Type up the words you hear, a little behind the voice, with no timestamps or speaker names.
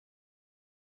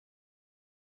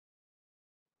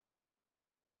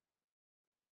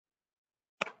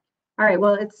All right,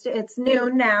 well, it's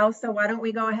noon now, so why don't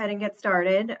we go ahead and get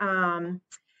started.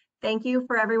 Thank you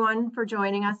for everyone for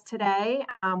joining us today.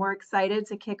 We're excited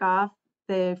to kick off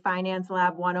the Finance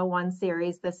Lab 101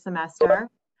 series this semester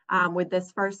with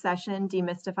this first session,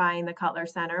 Demystifying the Cutler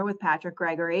Center with Patrick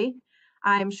Gregory.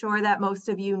 I'm sure that most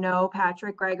of you know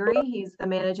Patrick Gregory. He's the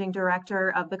managing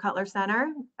director of the Cutler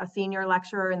Center, a senior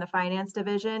lecturer in the finance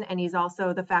division, and he's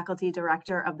also the faculty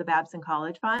director of the Babson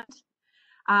College Fund.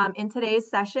 In today's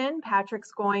session,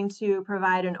 Patrick's going to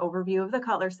provide an overview of the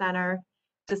Cutler Center,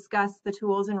 discuss the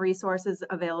tools and resources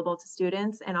available to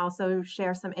students, and also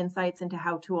share some insights into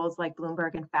how tools like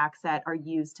Bloomberg and FactSet are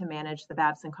used to manage the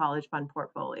Babson College Fund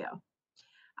portfolio.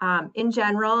 In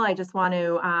general, I just want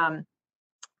to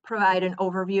provide an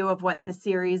overview of what the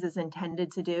series is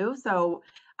intended to do. So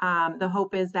the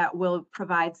hope is that we'll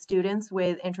provide students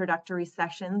with introductory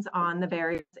sessions on the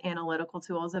various analytical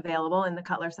tools available in the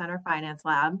Cutler Center Finance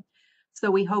Lab.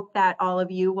 So we hope that all of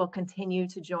you will continue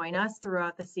to join us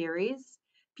throughout the series.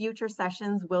 Future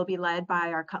sessions will be led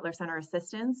by our Cutler Center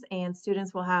assistants, and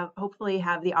students will hopefully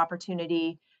have the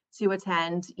opportunity to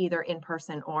attend either in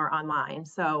person or online.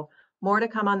 So more to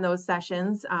come on those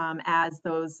sessions as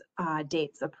those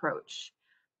dates approach.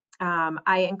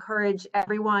 I encourage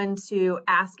everyone to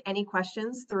ask any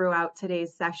questions throughout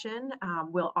today's session.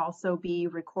 We'll also be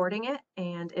recording it,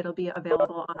 and it'll be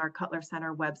available on our Cutler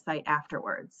Center website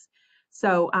afterwards.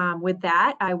 So with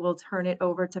that, I will turn it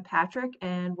over to Patrick,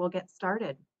 and we'll get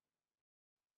started.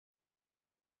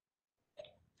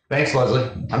 Thanks,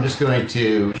 Leslie. I'm just going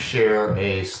to share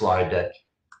a slide deck.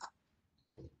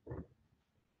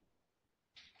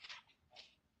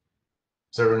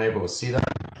 Is everyone able to see that?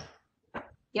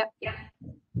 Yep.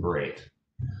 Great.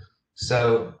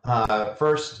 So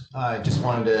first, I just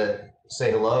wanted to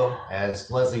say hello. As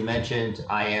Leslie mentioned,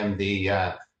 I am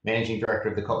the managing director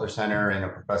of the Cutler Center and a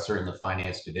professor in the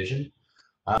finance division.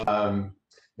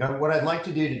 Now, what I'd like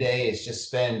to do today is just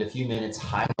spend a few minutes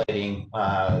highlighting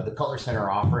the Cutler Center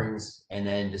offerings and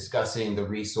then discussing the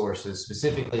resources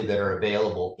specifically that are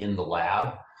available in the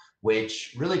lab,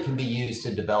 which really can be used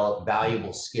to develop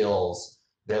valuable skills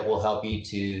that will help you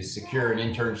to secure an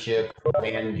internship,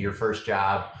 land your first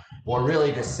job, or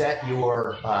really to set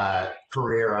your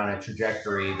career on a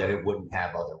trajectory that it wouldn't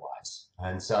have otherwise.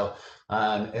 And so,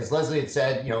 as Leslie had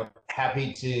said,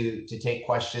 happy to take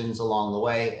questions along the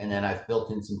way, and then I've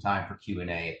built in some time for Q&A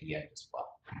at the end as well.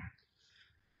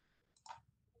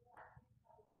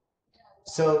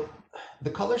 So the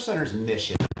Cutler Center's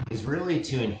mission is really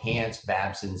to enhance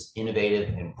Babson's innovative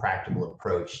and practical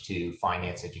approach to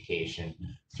finance education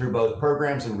through both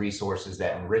programs and resources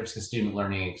that enrich the student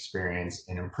learning experience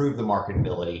and improve the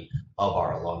marketability of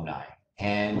our alumni.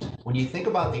 And when you think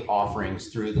about the offerings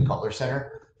through the Cutler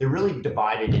Center, they're really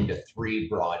divided into three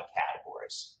broad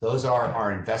categories. Those are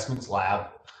our investments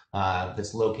lab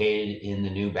that's located in the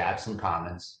new Babson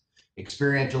Commons,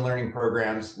 experiential learning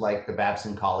programs like the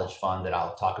Babson College Fund that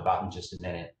I'll talk about in just a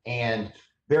minute, and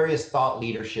various thought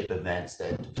leadership events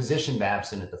that position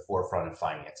Babson at the forefront of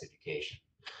finance education.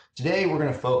 Today, we're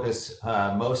going to focus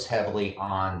most heavily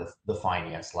on the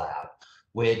Finance Lab,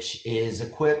 which is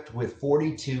equipped with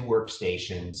 42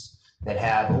 workstations that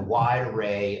have a wide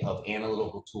array of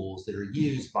analytical tools that are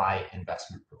used by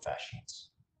investment professionals.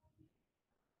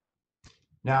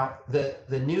 Now,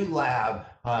 the new lab,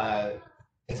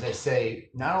 as I say,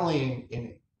 not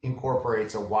only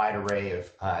incorporates a wide array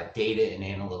of data and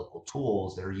analytical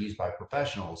tools that are used by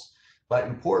professionals, but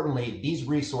importantly, these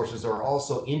resources are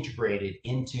also integrated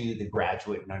into the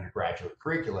graduate and undergraduate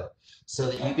curricula so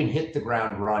that you can hit the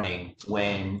ground running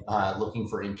when looking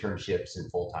for internships and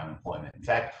full-time employment. In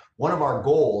fact, one of our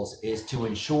goals is to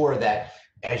ensure that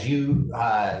as you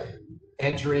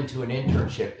enter into an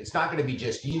internship, it's not going to be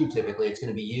just you typically, it's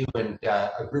going to be you and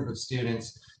a group of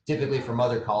students typically from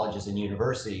other colleges and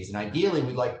universities. And ideally,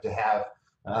 we'd like to have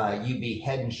you be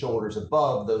head and shoulders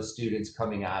above those students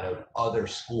coming out of other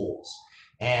schools.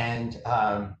 And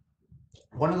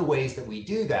one of the ways that we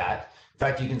do that, in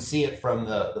fact, you can see it from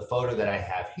the photo that I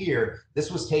have here.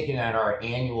 This was taken at our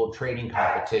annual trading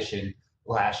competition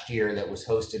last year that was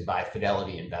hosted by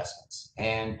Fidelity Investments.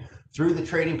 And through the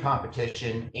trading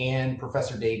competition and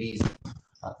Professor Davies'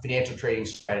 Financial Trading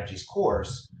Strategies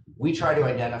course, we try to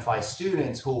identify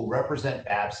students who will represent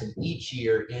Babson each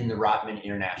year in the Rotman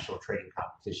International Trading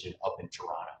Competition up in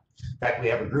Toronto. In fact, we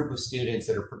have a group of students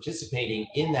that are participating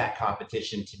in that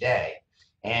competition today.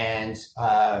 And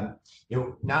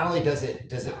not only does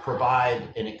it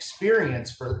provide an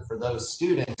experience for those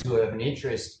students who have an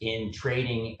interest in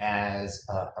trading as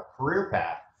a career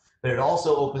path, but it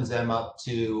also opens them up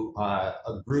to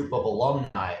a group of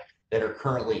alumni that are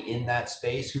currently in that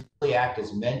space who really act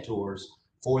as mentors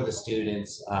for the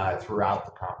students throughout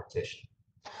the competition.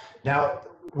 Now,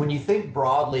 when you think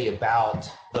broadly about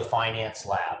the finance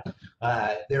lab,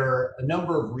 there are a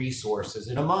number of resources,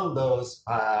 and among those,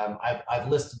 I've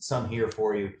listed some here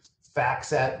for you.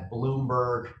 FactSet,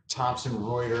 Bloomberg, Thomson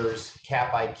Reuters,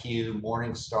 CapIQ,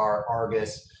 Morningstar,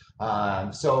 Argus,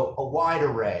 so a wide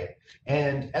array.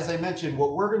 And as I mentioned,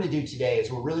 what we're going to do today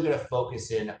is we're really going to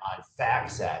focus in on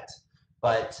FactSet.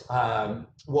 But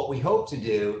what we hope to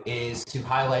do is to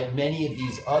highlight many of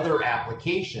these other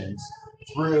applications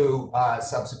through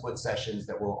subsequent sessions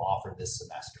that we'll offer this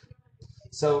semester.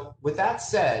 So with that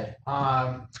said,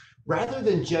 rather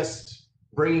than just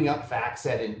bringing up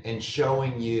FactSet and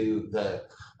showing you the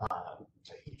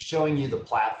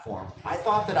platform, I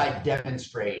thought that I'd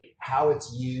demonstrate how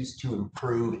it's used to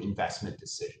improve investment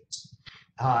decisions.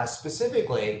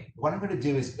 Specifically, what I'm going to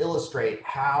do is illustrate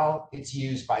how it's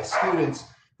used by students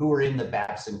who are in the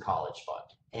Babson College Fund.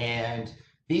 And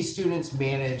these students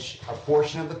manage a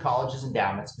portion of the college's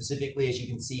endowment. Specifically, as you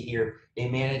can see here, they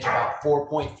manage about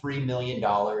 $4.3 million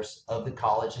of the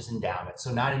college's endowment,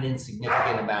 so not an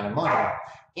insignificant amount of money.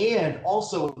 And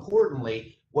also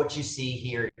importantly, what you see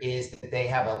here is that they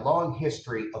have a long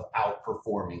history of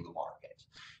outperforming the market.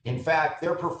 In fact,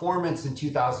 their performance in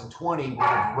 2020 would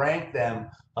have ranked them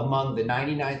among the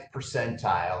 99th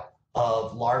percentile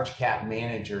of large cap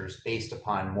managers based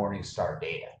upon Morningstar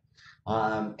data.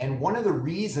 And one of the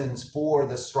reasons for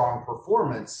the strong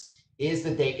performance is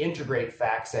that they integrate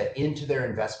FactSet into their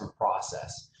investment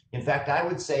process. In fact, I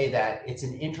would say that it's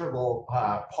an integral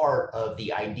part of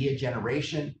the idea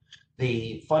generation,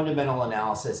 the fundamental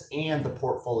analysis, and the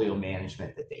portfolio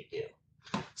management that they do.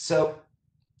 So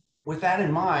with that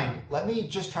in mind, let me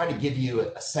just try to give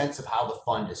you a sense of how the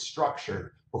fund is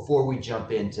structured before we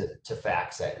jump into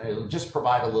FactSet. And it'll just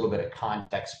provide a little bit of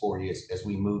context for you as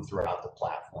we move throughout the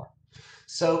platform.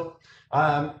 So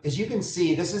as you can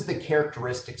see, this is the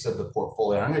characteristics of the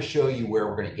portfolio. I'm going to show you where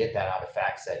we're going to get that out of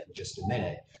FactSet in just a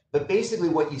minute. But basically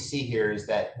what you see here is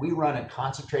that we run a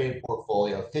concentrated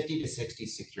portfolio of 50 to 60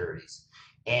 securities.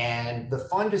 And the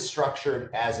fund is structured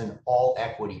as an all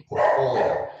equity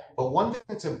portfolio. But one thing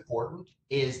that's important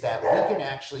is that we can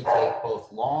actually take both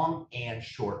long and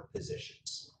short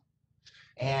positions.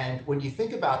 And when you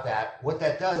think about that, what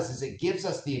that does is it gives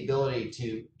us the ability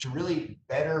to really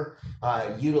better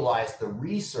utilize the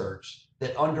research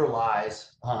that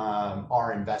underlies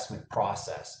our investment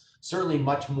process. Certainly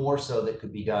much more so that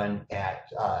could be done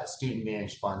at student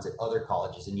managed funds at other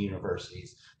colleges and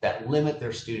universities that limit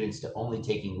their students to only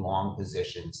taking long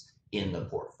positions in the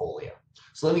portfolio.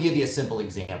 So let me give you a simple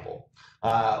example.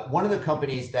 One of the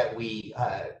companies that we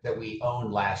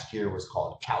owned last year was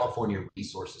called California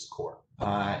Resources Corp.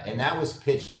 And that was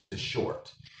pitched as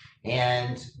short.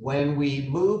 And when we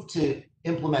moved to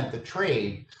implement the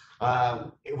trade,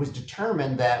 it was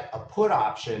determined that a put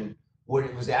option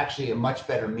was actually a much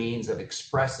better means of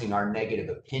expressing our negative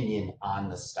opinion on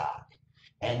the stock.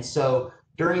 And so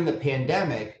during the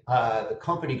pandemic, the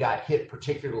company got hit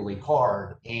particularly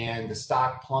hard and the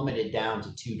stock plummeted down to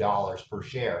 $2 per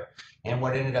share. And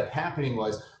what ended up happening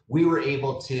was we were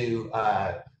able to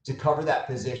cover that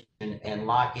position and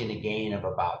lock in a gain of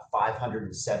about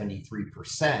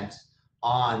 573%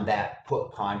 on that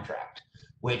put contract,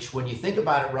 which when you think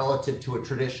about it relative to a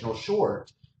traditional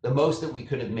short, the most that we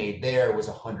could have made there was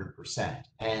 100%.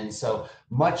 And so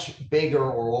much bigger,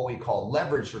 or what we call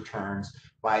leverage returns,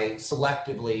 by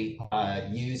selectively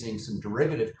using some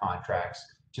derivative contracts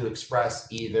to express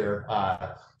either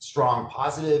strong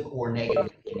positive or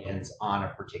negative opinions on a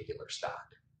particular stock.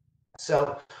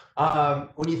 So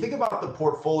when you think about the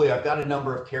portfolio, I've got a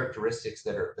number of characteristics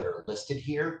that are listed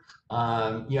here.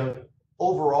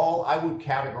 Overall, I would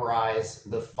categorize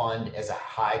the fund as a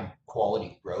high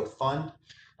quality growth fund.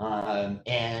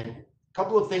 And a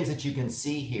couple of things that you can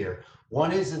see here.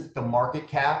 One is that the market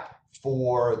cap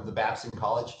for the Babson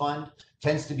College Fund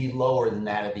tends to be lower than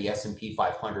that of the S&P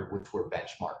 500, which we're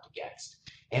benchmarked against.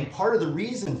 And part of the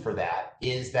reason for that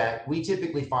is that we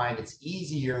typically find it's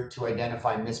easier to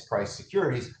identify mispriced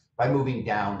securities by moving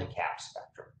down the cap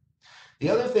spectrum. The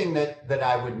other thing that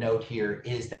I would note here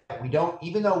is that we don't,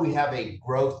 even though we have a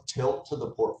growth tilt to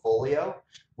the portfolio,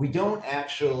 we don't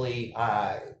actually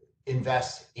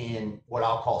invest in what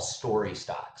I'll call story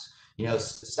stocks.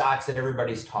 Stocks that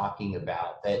everybody's talking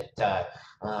about that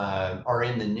are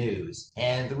in the news.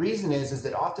 And the reason is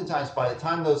that oftentimes by the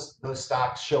time those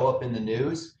stocks show up in the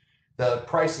news, the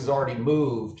price has already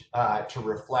moved to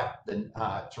reflect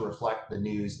the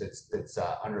news that's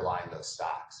underlying those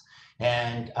stocks.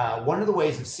 And one of the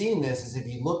ways of seeing this is if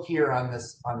you look here on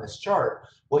this chart,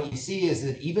 what you see is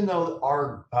that even though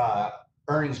our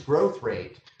earnings growth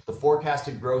rate, the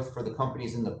forecasted growth for the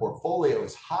companies in the portfolio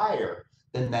is higher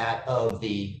than that of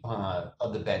the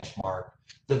benchmark,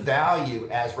 the value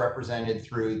as represented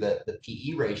through the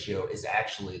PE ratio is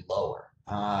actually lower.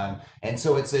 And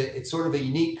so it's sort of a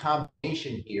unique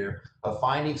combination here of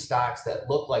finding stocks that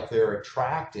look like they're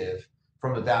attractive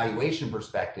from a valuation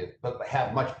perspective, but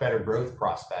have much better growth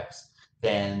prospects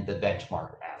than the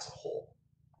benchmark as a whole.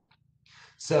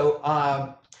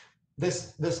 So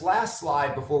this last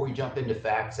slide before we jump into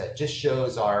FactSet just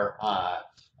shows our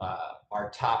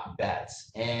top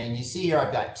bets. And you see here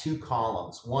I've got two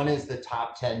columns. One is the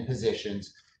top 10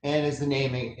 positions, and as the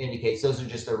name indicates, those are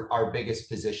just our biggest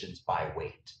positions by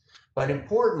weight. But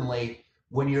importantly,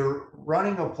 when you're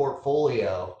running a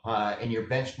portfolio and you're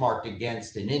benchmarked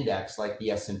against an index like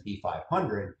the S&P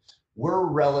 500, we're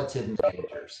relative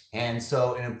managers. And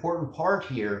so an important part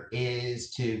here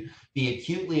is to be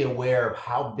acutely aware of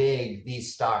how big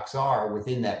these stocks are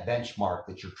within that benchmark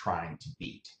that you're trying to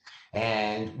beat.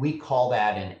 And we call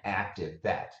that an active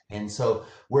bet. And so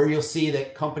where you'll see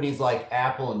that companies like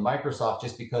Apple and Microsoft,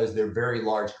 just because they're very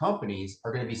large companies,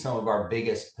 are going to be some of our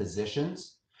biggest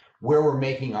positions, where we're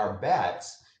making our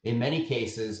bets in many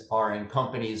cases are in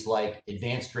companies like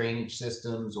Advanced Drainage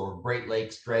Systems or Great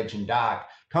Lakes Dredge and Dock,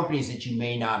 companies that you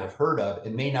may not have heard of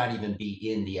and may not even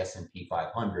be in the S&P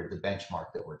 500, the benchmark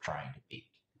that we're trying to beat.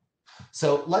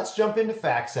 So let's jump into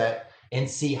FactSet and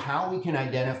see how we can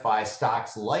identify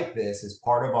stocks like this as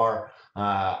part of our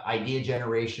idea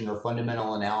generation or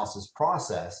fundamental analysis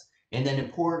process, and then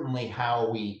importantly, how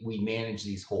we manage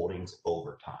these holdings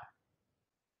over time.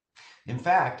 In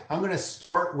fact, I'm going to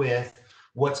start with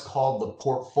what's called the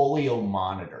portfolio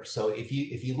monitor. So if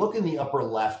you look in the upper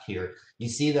left here, you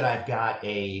see that I've got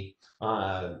a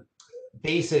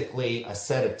basically a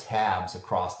set of tabs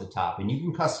across the top, and you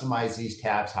can customize these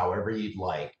tabs however you'd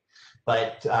like.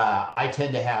 But I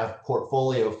tend to have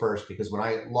portfolio first because when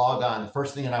I log on, the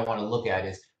first thing that I want to look at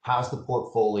is how's the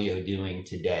portfolio doing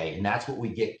today, and that's what we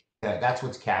get. That's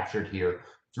what's captured here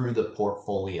through the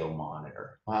portfolio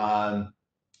monitor.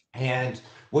 And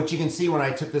what you can see when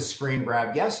I took this screen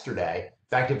grab yesterday,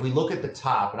 in fact, if we look at the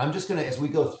top, and I'm just going to, as we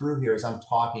go through here, as I'm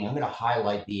talking, I'm going to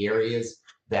highlight the areas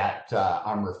that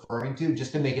I'm referring to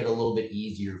just to make it a little bit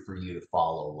easier for you to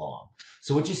follow along.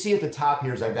 So what you see at the top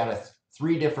here is I've got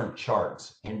three different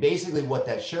charts. And basically what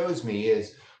that shows me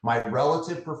is my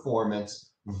relative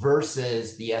performance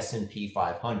versus the S&P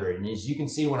 500. And as you can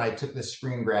see, when I took this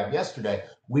screen grab yesterday,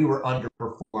 we were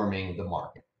underperforming the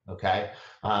market. Okay.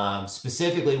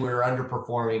 Specifically, we were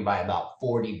underperforming by about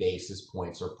 40 basis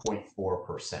points or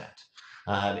 0.4%.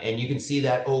 And you can see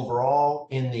that overall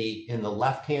in the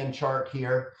left-hand chart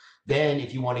here. Then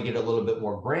if you want to get a little bit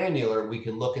more granular, we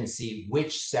can look and see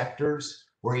which sectors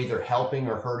were either helping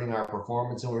or hurting our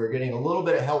performance. And we were getting a little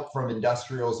bit of help from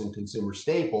industrials and consumer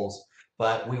staples,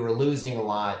 but we were losing a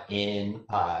lot in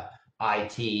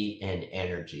IT and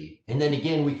energy. And then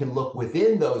again, we can look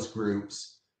within those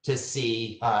groups to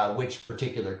see which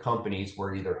particular companies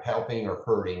were either helping or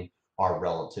hurting our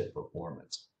relative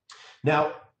performance.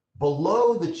 Now,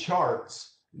 below the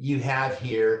charts, you have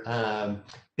here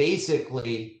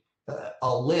basically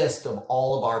a list of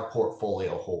all of our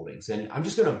portfolio holdings. And I'm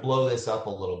just going to blow this up a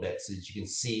little bit so that you can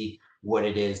see what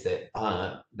it is that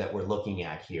that we're looking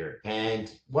at here.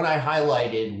 And what I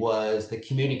highlighted was the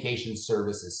communication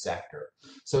services sector.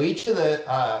 So each of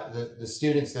the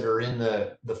students that are in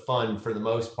the fund, for the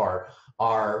most part,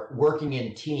 are working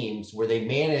in teams where they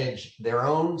manage their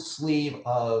own sleeve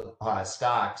of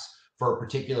stocks for a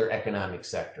particular economic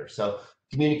sector. So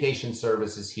communication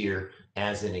services here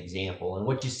as an example. And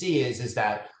what you see is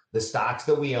that the stocks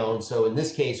that we own, so in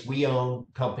this case, we own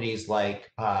companies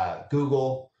like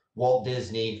Google, Walt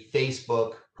Disney,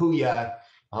 Facebook, Puya,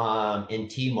 and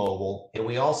T-Mobile. And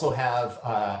we also have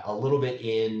a little bit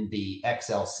in the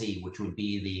XLC, which would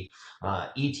be the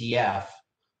ETF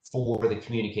for the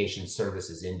communication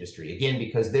services industry. Again,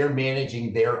 because they're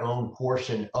managing their own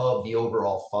portion of the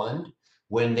overall fund.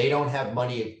 When they don't have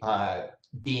money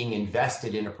being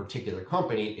invested in a particular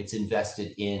company, it's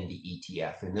invested in the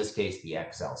ETF, in this case, the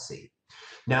XLC.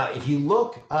 Now, if you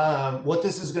look, what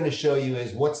this is going to show you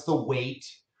is what's the weight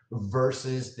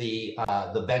versus the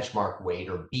benchmark weight,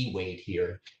 or B weight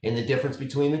here. And the difference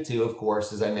between the two, of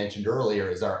course, as I mentioned earlier,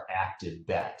 is our active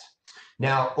bet.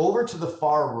 Now, over to the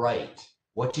far right,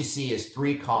 what you see is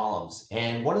three columns.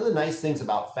 And one of the nice things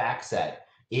about FactSet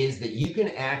is that you can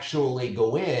actually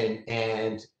go in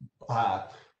and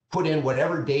put in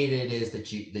whatever data it is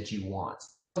that you want.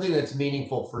 Something that's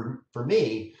meaningful for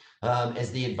me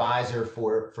as the advisor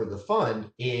for the fund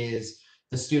is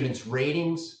the student's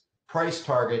ratings, price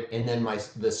target, and then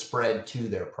the spread to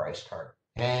their price target.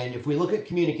 And if we look at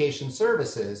communication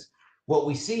services, what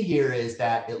we see here is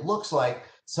that it looks like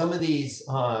some of these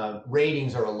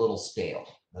ratings are a little stale.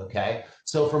 Okay,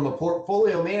 so from a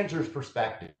portfolio manager's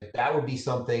perspective, that would be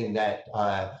something that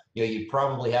you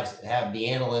probably have the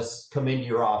analysts come into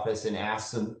your office and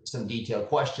ask some detailed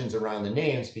questions around the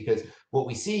names, because what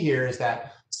we see here is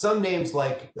that some names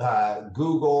like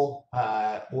Google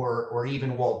or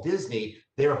even Walt Disney,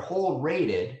 they're hold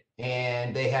rated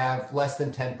and they have less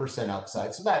than 10%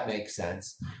 upside, so that makes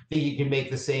sense. You can make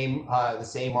the same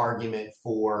argument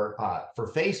for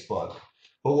Facebook.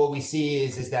 But what we see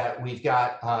is that we've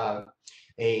got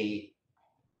a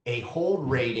hold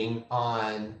rating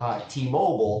on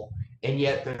T-Mobile, and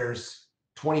yet there's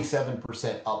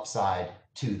 27% upside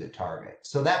to the target.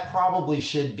 So that probably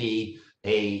should be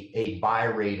a buy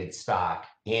rated stock,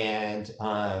 and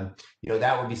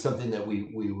that would be something that we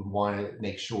would want to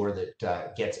make sure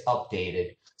that gets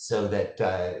updated, so that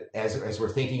as we're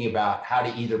thinking about how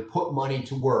to either put money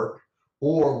to work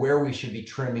or where we should be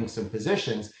trimming some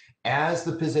positions. As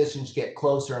the positions get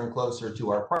closer and closer to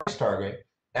our price target,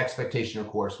 expectation, of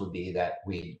course, would be that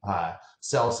we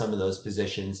sell some of those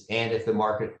positions. And if the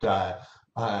market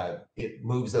it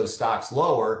moves those stocks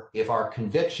lower, if our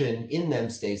conviction in them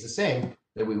stays the same,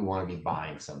 then we want to be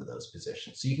buying some of those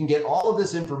positions. So you can get all of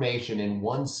this information in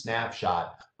one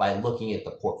snapshot by looking at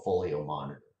the portfolio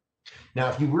monitor. Now,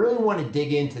 if you really want to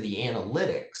dig into the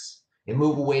analytics and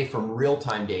move away from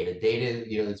real-time data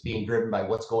that's being driven by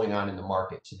what's going on in the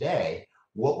market today,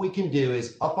 what we can do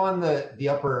is up on the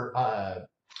upper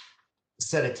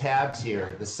set of tabs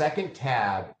here, the second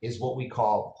tab is what we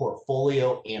call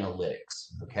portfolio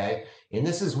analytics, okay? And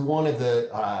this is one of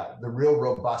the real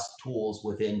robust tools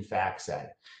within FactSet.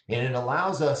 And it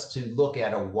allows us to look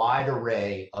at a wide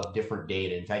array of different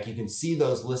data. In fact, you can see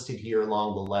those listed here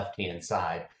along the left-hand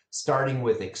side, starting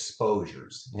with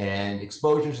exposures. And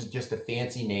exposures is just a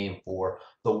fancy name for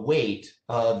the weight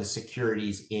of the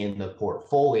securities in the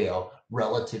portfolio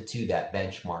relative to that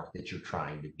benchmark that you're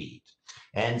trying to beat.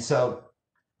 And so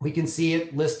we can see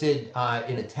it listed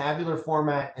in a tabular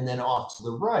format, and then off to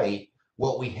the right,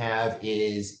 what we have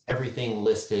is everything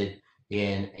listed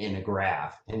in a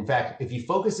graph. In fact, if you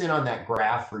focus in on that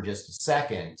graph for just a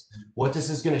second, what this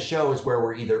is going to show is where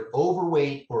we're either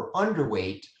overweight or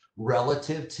underweight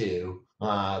relative to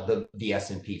the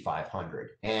S&P 500.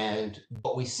 And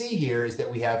what we see here is that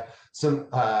we have some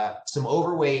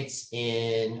overweights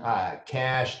in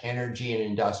cash, energy, and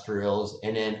industrials,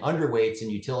 and then underweights in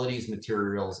utilities,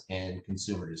 materials, and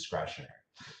consumer discretionary.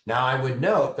 Now, I would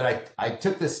note that I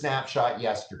took this snapshot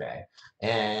yesterday.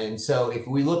 And so if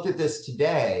we looked at this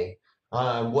today,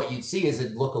 what you'd see is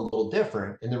it'd look a little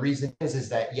different. And the reason is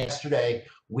that yesterday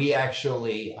we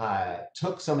actually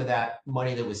took some of that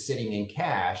money that was sitting in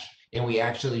cash and we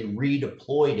actually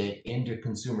redeployed it into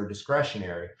consumer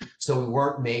discretionary. So we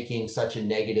weren't making such a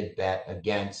negative bet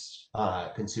against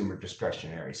consumer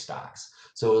discretionary stocks.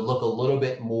 So it would look a little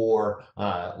bit more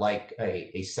like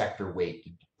a sector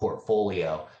weighted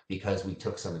portfolio because we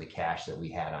took some of the cash that we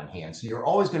had on hand. So you're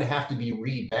always going to have to be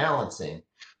rebalancing.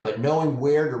 But knowing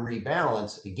where to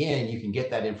rebalance, again, you can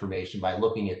get that information by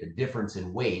looking at the difference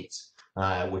in weights,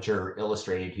 which are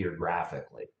illustrated here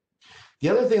graphically. The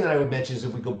other thing that I would mention is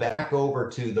if we go back over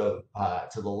to the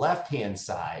left-hand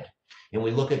side and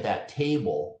we look at that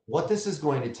table, what this is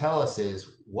going to tell us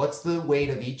is what's the weight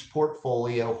of each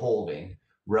portfolio holding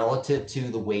relative to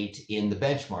the weight in the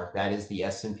benchmark, that is the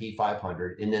S&P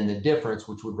 500, and then the difference,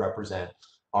 which would represent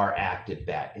our active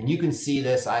bet. And you can see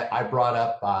this. I brought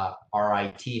up our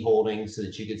IT holdings so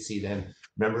that you could see them.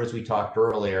 Remember, as we talked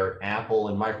earlier, Apple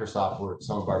and Microsoft were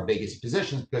some of our biggest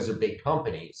positions because they're big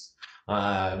companies.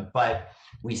 But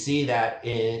we see that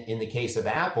in the case of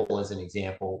Apple, as an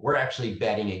example, we're actually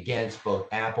betting against both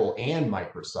Apple and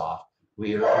Microsoft.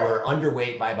 We're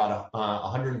underweight by about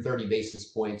 130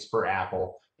 basis points for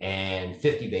Apple and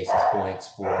 50 basis points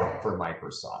for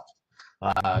Microsoft.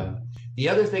 The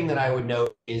other thing that I would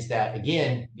note is that,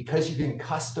 again, because you can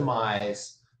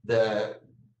customize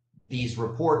these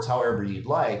reports however you'd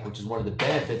like, which is one of the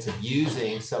benefits of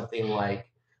using something like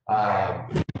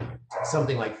FactSet,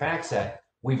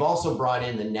 we've also brought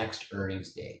in the next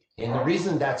earnings date. And the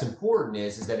reason that's important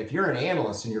is that if you're an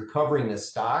analyst and you're covering this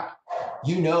stock,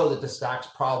 you know that the stock's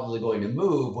probably going to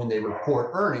move when they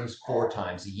report earnings 4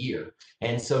 times a year.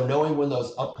 And so knowing when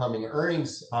those upcoming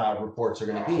earnings reports are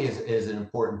going to be is an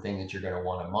important thing that you're going to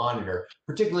want to monitor,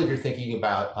 particularly if you're thinking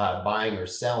about buying or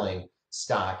selling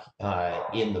stock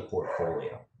in the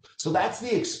portfolio. So that's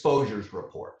the exposures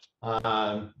report.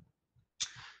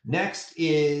 Next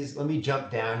is, let me jump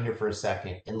down here for a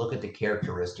second and look at the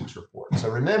characteristics report. So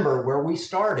remember, where we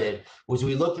started was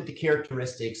we looked at the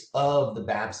characteristics of the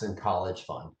Babson College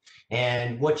Fund.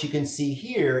 And what you can see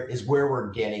here is where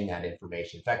we're getting that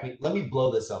information. In fact, let me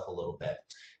blow this up a little bit.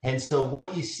 And so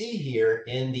what you see here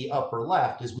in the upper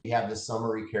left is we have the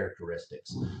summary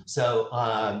characteristics.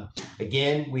 So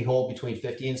again, we hold between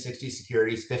 50 and 60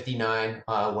 securities, 59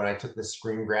 when I took the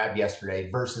screen grab yesterday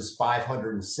versus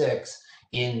 506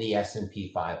 in the S&P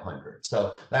 500.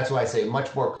 So that's why I say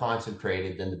much more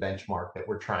concentrated than the benchmark that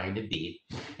we're trying to beat.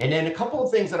 And then a couple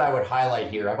of things that I would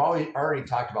highlight here. I've already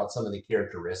talked about some of the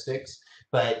characteristics,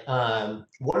 but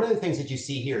one of the things that you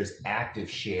see here is active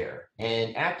share.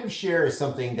 And active share is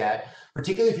something that,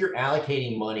 particularly if you're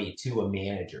allocating money to a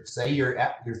manager, say you're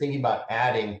thinking about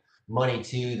adding money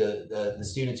to the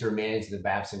students who are managing the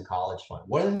Babson College Fund.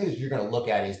 One of the things you're going to look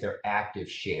at is their active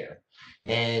share.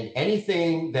 And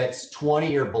anything that's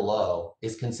 20 or below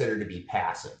is considered to be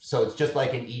passive. So it's just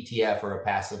like an ETF or a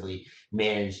passively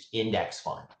managed index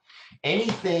fund.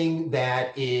 Anything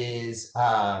that is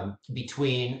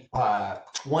between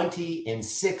 20 and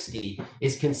 60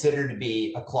 is considered to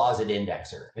be a closet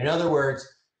indexer. In other words,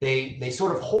 they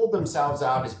sort of hold themselves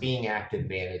out as being active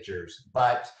managers,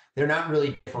 but they're not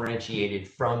really differentiated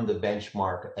from the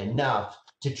benchmark enough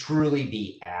to truly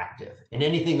be active. And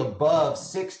anything above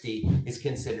 60 is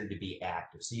considered to be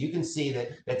active. So you can see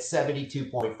that at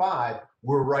 72.5,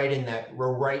 we're right in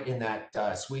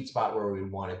that sweet spot where we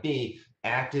want to be,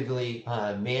 actively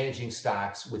managing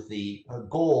stocks with the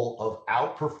goal of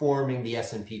outperforming the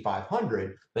S&P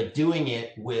 500, but doing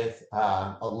it with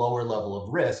a lower level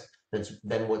of risk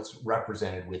than what's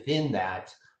represented within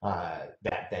that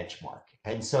benchmark.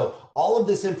 And so all of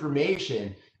this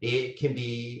information, it can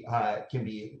be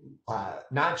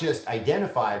not just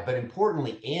identified, but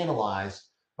importantly analyzed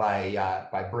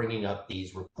by bringing up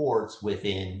these reports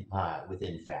within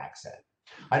FactSet.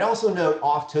 I'd also note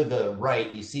off to the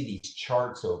right, you see these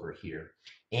charts over here.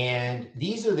 And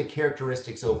these are the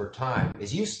characteristics over time.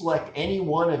 As you select any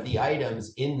one of the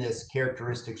items in this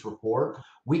characteristics report,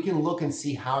 we can look and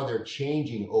see how they're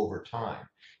changing over time.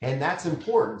 And that's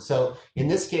important. So in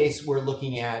this case, we're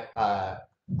looking at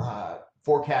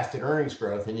forecasted earnings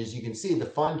growth. And as you can see, the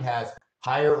fund has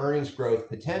higher earnings growth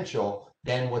potential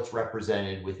than what's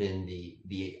represented within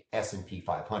the S&P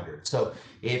 500. So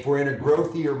if we're in a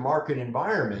growthier market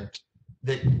environment,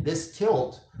 this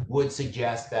tilt would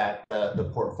suggest that the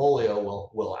portfolio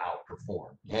will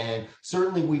outperform. And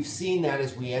certainly we've seen that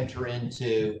as we enter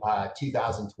into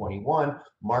 2021,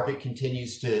 market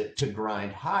continues to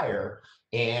grind higher.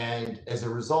 And as a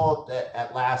result,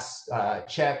 at last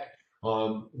check,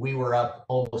 we were up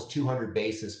almost 200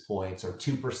 basis points or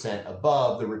 2%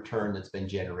 above the return that's been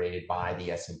generated by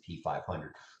the S&P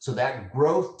 500. So that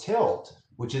growth tilt,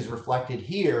 which is reflected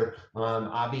here,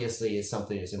 obviously is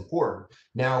something that's important.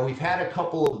 Now, we've had a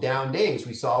couple of down days.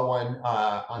 We saw one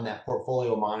on that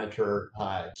portfolio monitor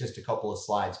just a couple of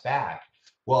slides back.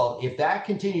 Well, if that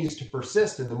continues to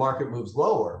persist and the market moves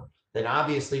lower, then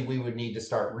obviously we would need to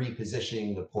start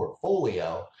repositioning the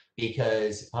portfolio,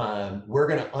 because we're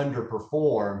going to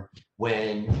underperform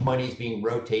when money is being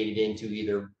rotated into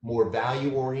either more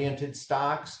value-oriented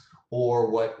stocks or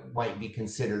what might be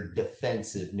considered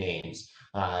defensive names.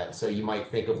 So you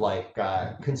might think of like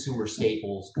consumer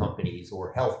staples companies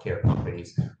or healthcare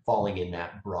companies falling in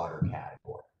that broader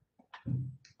category.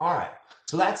 All right,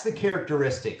 so that's the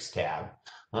characteristics tab.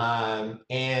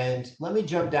 And let me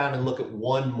jump down and look at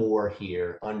one more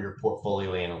here under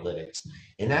portfolio analytics,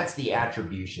 and that's the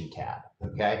attribution tab.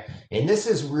 Okay, and this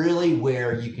is really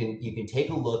where you can take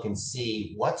a look and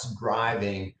see what's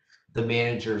driving the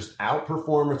manager's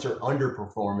outperformance or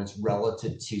underperformance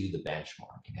relative to the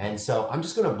benchmark. And so I'm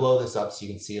just going to blow this up so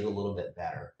you can see it a little bit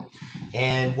better.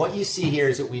 And what you see here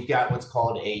is that we've got what's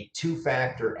called a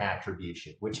two-factor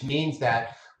attribution, which means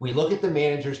that we look at the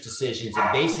manager's decisions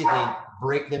and basically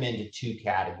break them into two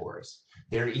categories.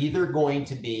 They're either going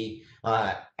to be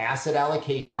asset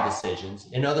allocation decisions.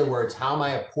 In other words, how am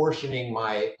I apportioning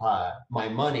my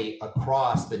money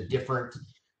across the different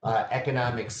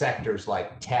economic sectors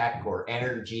like tech or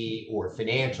energy or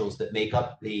financials that make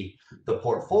up the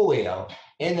portfolio?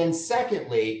 And then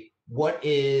secondly,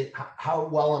 how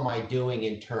well am I doing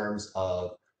in terms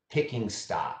of picking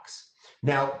stocks?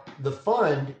 Now, the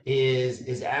fund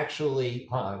is actually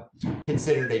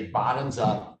considered a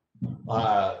bottoms-up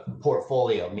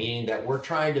portfolio, meaning that we're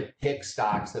trying to pick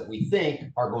stocks that we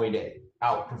think are going to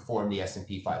outperform the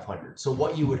S&P 500. So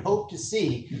what you would hope to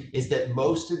see is that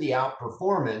most of the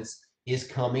outperformance is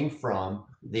coming from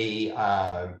the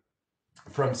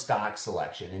from stock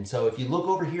selection. And so if you look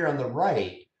over here on the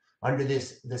right, under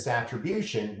this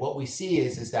attribution, what we see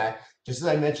is that, just as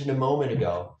I mentioned a moment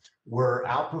ago, we're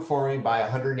outperforming by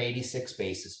 186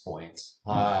 basis points.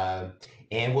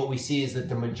 And what we see is that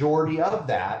the majority of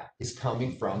that is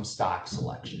coming from stock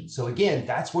selection. So again,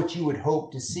 that's what you would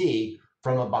hope to see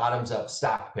from a bottoms-up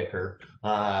stock picker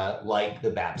like the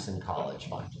Babson College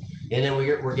Fund. And then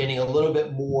we're getting a little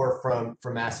bit more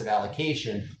from asset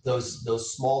allocation, those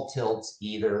small tilts,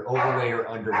 either overweight or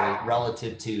underweight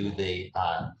relative to the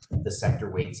sector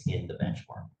weights in the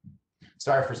benchmark.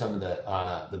 Sorry for some of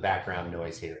the background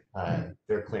noise here.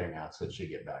 They're clear now, so it should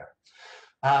get better.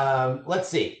 Let's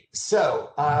see.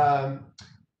 So a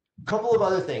couple of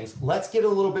other things. Let's get a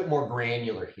little bit more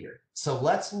granular here. So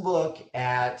let's look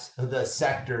at the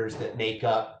sectors that make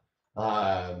up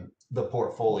the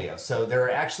portfolio. So there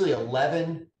are actually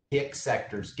 11 GIC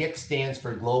sectors. GIC stands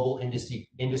for Global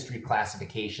Industry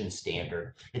Classification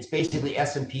Standard. It's basically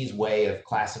S&P's way of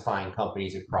classifying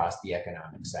companies across the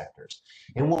economic sectors.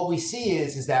 And what we see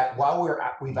is that while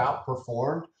we've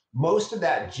outperformed, most of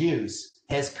that juice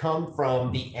has come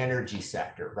from the energy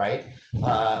sector, right?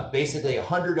 Basically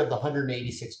 100 of the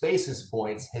 186 basis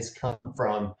points has come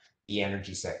from the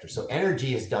energy sector. So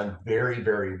energy has done very,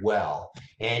 very well.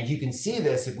 And you can see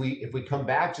this if we come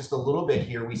back just a little bit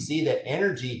here, we see that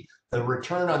energy, the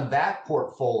return on that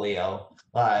portfolio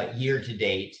year to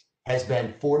date has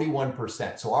been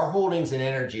 41%. So our holdings in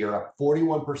energy are up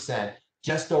 41%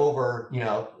 just over,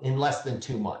 in less than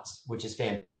 2 months, which is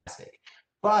fantastic.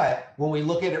 But when we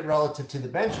look at it relative to the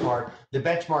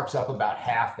benchmark's up about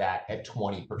half that at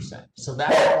 20%. So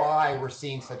that's why we're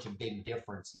seeing such a big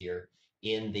difference here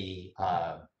in the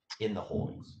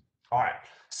holdings. All right,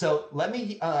 so let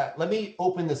me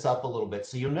open this up a little bit.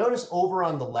 So you'll notice over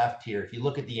on the left here, if you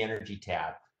look at the energy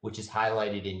tab, which is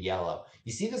highlighted in yellow,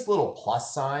 you see this little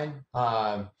plus sign.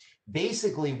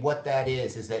 Basically what that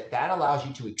is that allows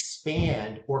you to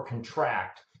expand or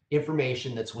contract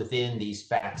information that's within these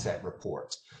FactSet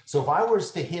reports. So if I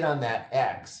was to hit on that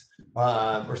X,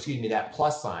 that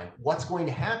plus sign, what's going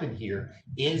to happen here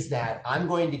is that I'm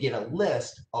going to get a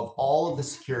list of all of the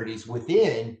securities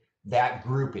within that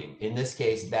grouping, in this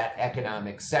case, that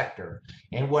economic sector.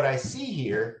 And what I see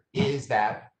here is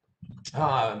that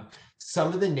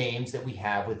some of the names that we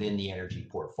have within the energy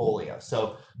portfolio.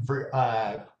 So for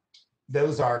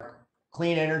those are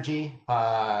clean energy,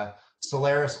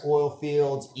 Solaris Oil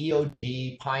Fields,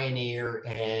 EOG, Pioneer,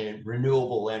 and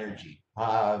Renewable Energy.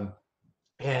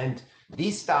 And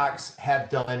these stocks have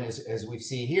done, as we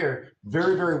see here,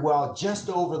 very, very well just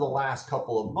over the last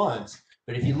couple of months.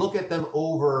 But if you look at them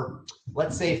over,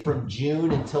 let's say from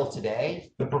June until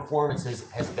today, the performance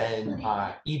has been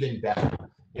even better.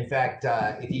 In fact,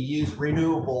 if you use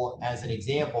renewable as an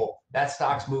example, that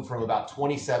stock's moved from about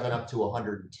 27 up to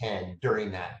 110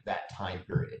 during that time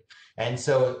period. And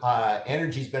so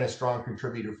energy's been a strong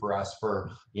contributor for us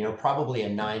for probably a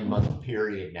 9-month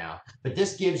period now. But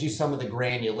this gives you some of the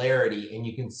granularity, and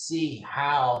you can see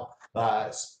how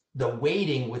the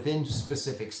weighting within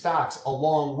specific stocks,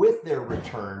 along with their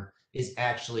return, is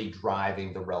actually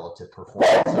driving the relative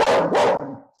performance.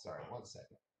 Sorry, 1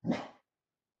 second.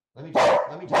 Let me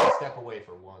just step away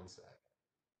for 1 second.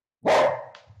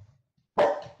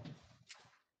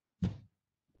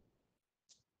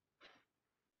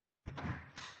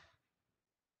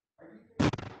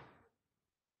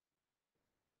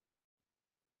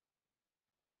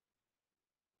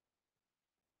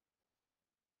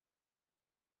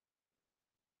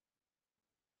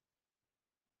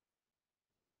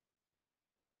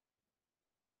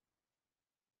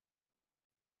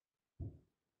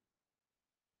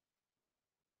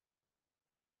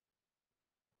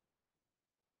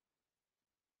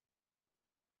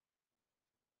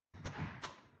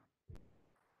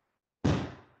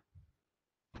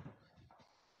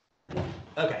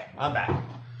 Okay, I'm back.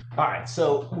 All right,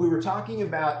 so we were talking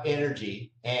about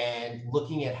energy and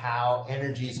looking at how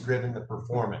energy has driven the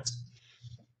performance.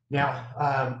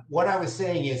 Now, what I was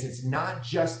saying is it's not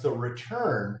just the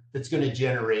return that's going to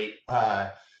generate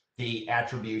the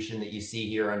attribution that you see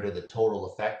here under the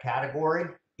total effect category.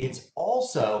 It's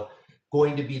also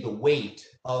going to be the weight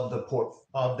of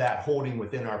that holding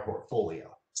within our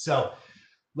portfolio. So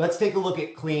let's take a look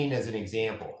at clean as an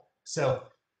example. So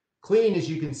clean, as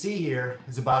you can see here,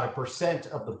 is about 1%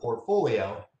 of the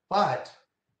portfolio,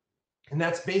 and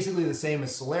that's basically the same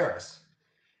as Solaris,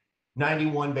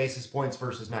 91 basis points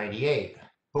versus 98.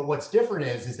 But what's different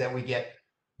is that we get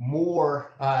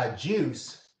more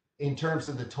juice in terms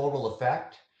of the total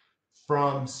effect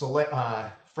from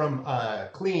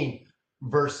clean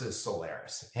versus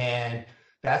Solaris, and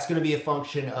that's going to be a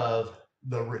function of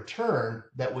the return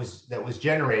that was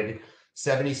generated.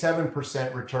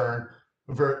 77% return,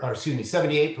 or excuse me,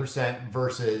 78%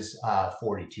 versus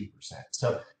 42%.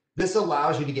 So this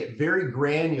allows you to get very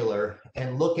granular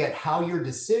and look at how your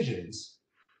decisions,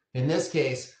 in this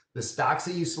case, the stocks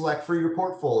that you select for your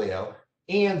portfolio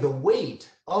and the weight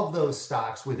of those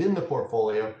stocks within the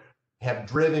portfolio have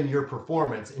driven your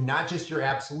performance, and not just your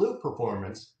absolute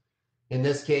performance. In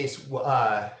this case,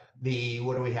 what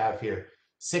do we have here?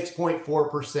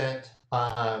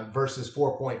 6.4% versus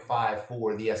 4.5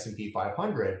 for the S&P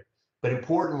 500, but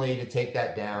importantly, to take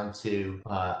that down to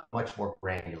much more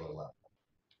granular level.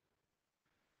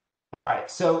 All right,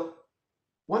 so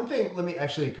one thing, let me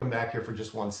actually come back here for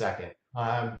just 1 second.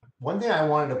 One thing I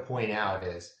wanted to point out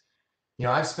is,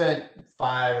 I've spent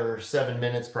 5 or 7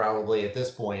 minutes probably at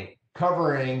this point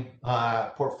covering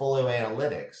portfolio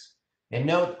analytics. And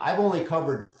note, I've only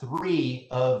covered 3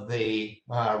 of the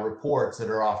reports that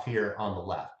are off here on the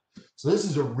left. So this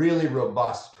is a really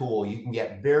robust tool. You can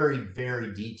get very,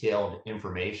 very detailed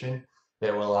information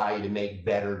that will allow you to make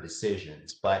better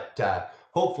decisions. But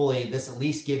hopefully this at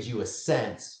least gives you a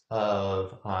sense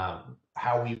of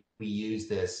how we use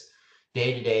this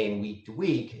day to day and week to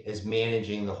week as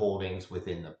managing the holdings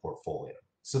within the portfolio.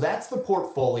 So that's the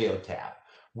portfolio tab.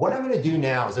 What I'm going to do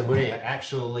now is I'm going to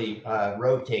actually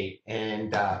rotate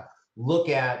and look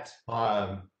at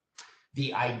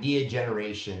the idea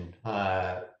generation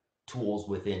tools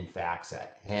within FactSet.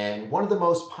 And one of the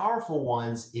most powerful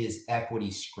ones is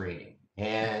equity screening.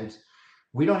 And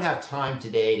we don't have time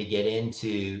today to get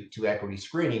into equity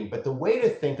screening, but the way to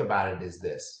think about it is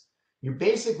this. You're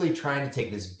basically trying to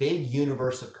take this big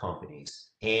universe of companies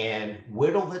and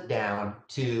whittle it down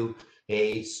to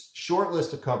a short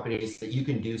list of companies that you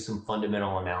can do some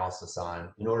fundamental analysis on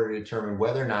in order to determine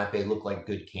whether or not they look like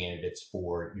good candidates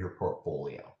for your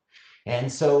portfolio.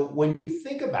 And so when you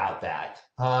think about that,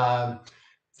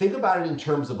 think about it in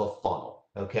terms of a funnel,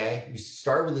 okay? You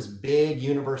start with this big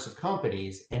universe of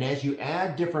companies, and as you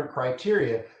add different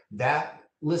criteria, that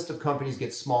list of companies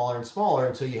gets smaller and smaller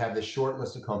until you have this short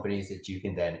list of companies that you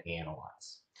can then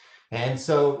analyze. And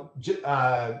so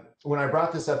when I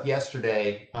brought this up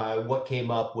yesterday, what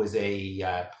came up was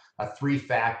a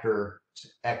 3-factor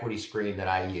equity screen that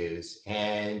I use.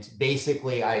 And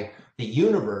basically the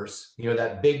universe,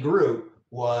 that big group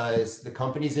was the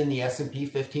companies in the S&P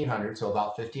 1500, so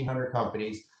about 1,500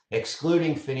 companies,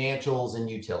 excluding financials and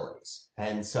utilities.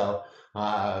 And so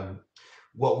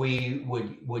what we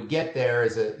would get there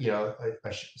is a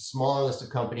smaller list of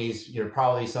companies,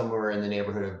 probably somewhere in the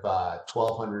neighborhood of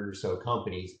 1,200 or so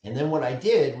companies. And then what I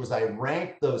did was I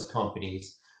ranked those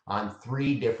companies on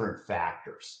 3 different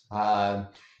factors.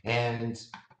 And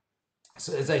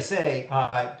so as I say,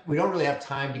 we don't really have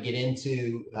time to get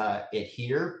into it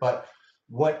here, but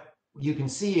what you can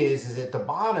see is at the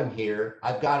bottom here,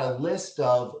 I've got a list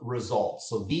of results.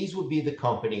 So these would be the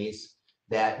companies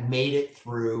that made it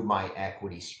through my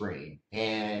equity screen.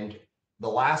 And the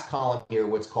last column here,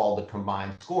 what's called the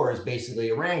combined score, is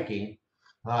basically a ranking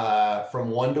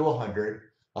from 1 to 100,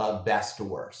 best to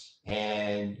worst.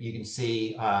 And you can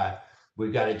see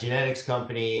we've got a genetics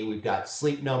company, we've got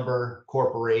Sleep Number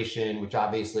Corporation, which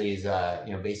obviously is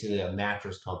basically a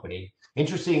mattress company.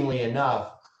 Interestingly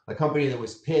enough, a company that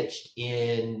was pitched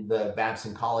in the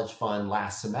Babson College Fund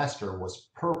last semester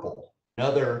was Purple,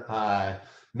 another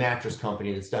mattress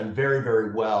company that's done very,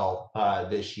 very well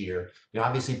this year.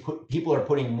 Obviously people are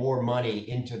putting more money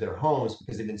into their homes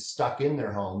because they've been stuck in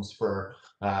their homes for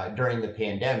during the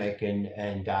pandemic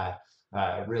and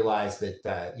realized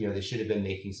that they should have been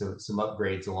making some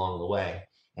upgrades along the way.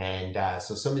 And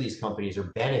so some of these companies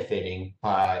are benefiting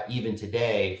even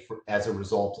today as a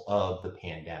result of the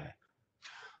pandemic.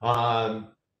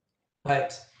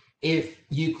 But if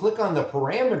you click on the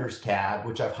parameters tab,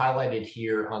 which I've highlighted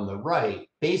here on the right,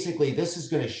 basically this is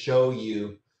going to show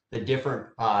you the different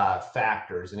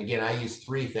factors. And again, I use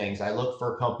 3 things. I look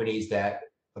for companies that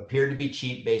appear to be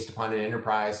cheap based upon an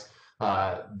enterprise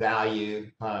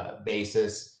value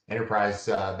basis, enterprise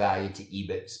value to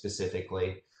EBIT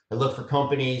specifically. I look for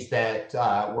companies that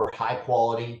were high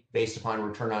quality based upon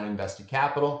return on invested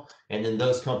capital, and then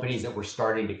those companies that were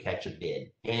starting to catch a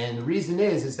bid. And the reason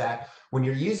is that when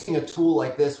you're using a tool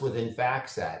like this within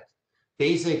FactSet,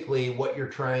 basically what you're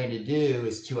trying to do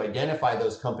is to identify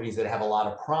those companies that have a lot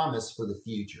of promise for the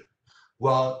future.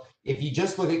 Well, if you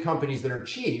just look at companies that are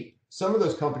cheap, some of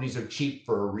those companies are cheap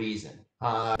for a reason.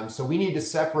 So we need to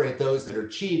separate those that are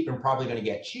cheap and probably going to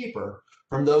get cheaper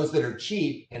from those that are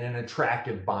cheap and an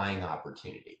attractive buying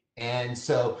opportunity. And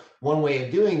so one way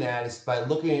of doing that is by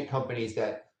looking at companies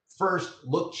that first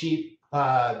look cheap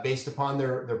based upon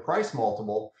their price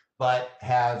multiple, but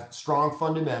have strong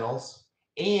fundamentals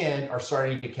and are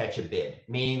starting to catch a bid,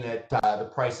 meaning that the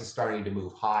price is starting to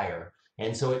move higher.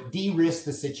 And so it de-risks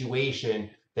the situation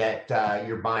that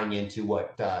you're buying into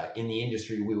what in the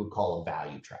industry we would call a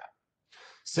value trap.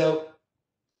 So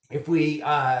if we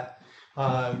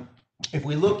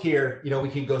look here, we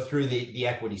can go through the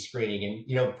equity screening,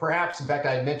 and perhaps, in fact,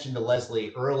 I mentioned to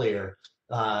Leslie earlier,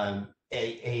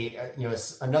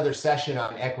 another session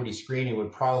on equity screening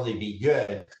would probably be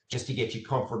good just to get you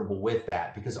comfortable with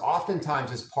that, because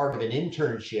oftentimes as part of an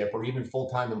internship or even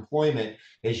full-time employment,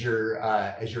 as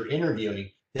you're interviewing,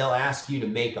 they'll ask you to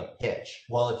make a pitch.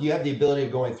 Well, if you have the ability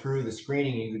of going through the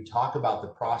screening, you could talk about the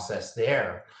process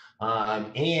there,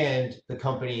 and the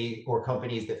company or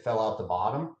companies that fell out the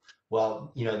bottom.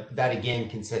 Well, that again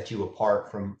can set you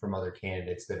apart from other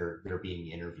candidates that are being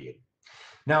interviewed.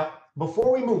 Now,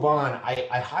 before we move on,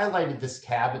 I highlighted this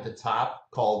tab at the top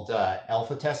called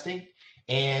alpha testing.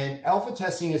 And alpha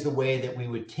testing is the way that we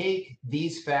would take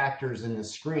these factors in the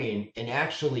screen and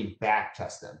actually back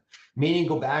test them, meaning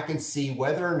go back and see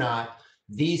whether or not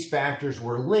these factors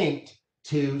were linked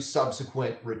to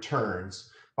subsequent returns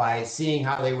by seeing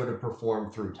how they would have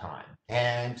performed through time.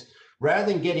 And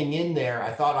rather than getting in there,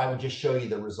 I thought I would just show you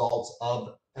the results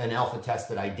of an alpha test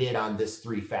that I did on this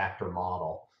 3-factor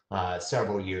model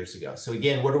several years ago. So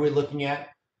again, what are we looking at?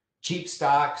 Cheap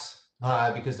stocks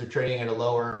because they're trading at a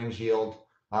low earnings yield,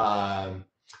 low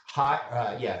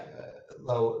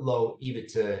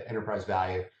EBIT to enterprise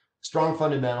value, strong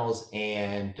fundamentals,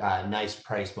 and nice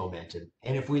price momentum.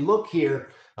 And if we look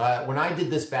here, when I did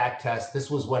this back test, this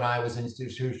was when I was an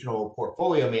institutional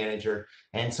portfolio manager.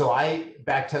 And so I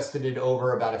back tested it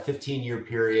over about a 15-year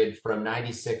period from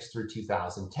 96 through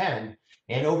 2010.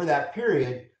 And over that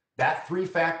period, that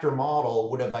 3-factor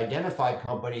model would have identified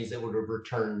companies that would have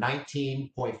returned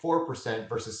 19.4%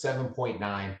 versus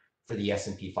 7.9% for the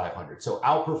S&P 500. So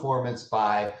outperformance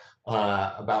by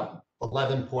about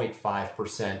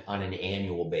 11.5% on an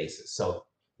annual basis. So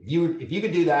if you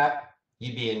could do that,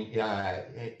 you'd be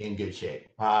in good shape.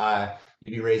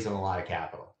 You'd be raising a lot of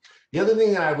capital. The other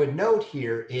thing that I would note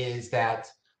here is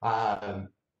that a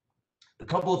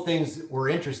couple of things that were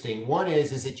interesting. One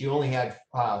is that you only had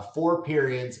 4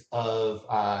 periods of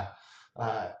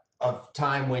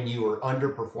time when you were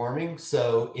underperforming.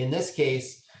 So in this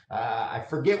case, I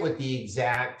forget what the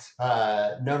exact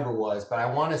number was, but I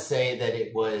want to say that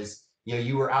it was,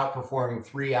 you were outperforming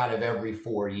 3 out of every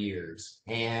 4 years.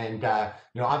 And,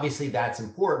 obviously that's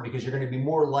important because you're going to be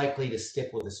more likely to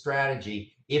stick with a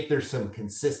strategy if there's some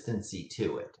consistency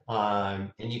to it.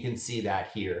 And you can see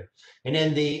that here. And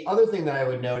then the other thing that I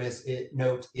would note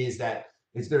is that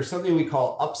there's something we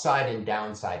call upside and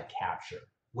downside capture,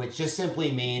 which just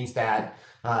simply means that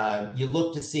you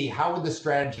look to see how would the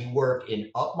strategy work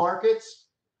in up markets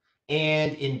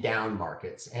and in down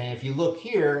markets. And if you look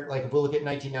here, like if we look at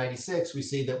 1996, we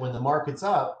see that when the market's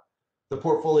up, the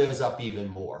portfolio is up even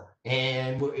more.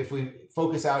 And if we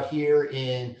focus out here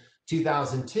in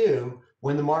 2002,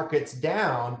 when the market's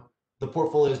down, the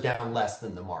portfolio is down less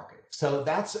than the market. So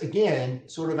that's, again,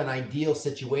 sort of an ideal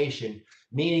situation,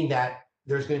 meaning that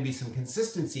there's going to be some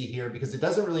consistency here because it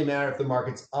doesn't really matter if the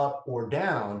market's up or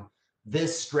down.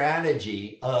 This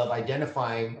strategy of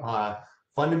identifying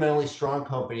fundamentally strong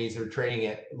companies that are trading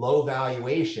at low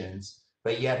valuations,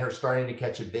 but yet are starting to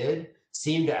catch a bid,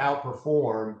 seem to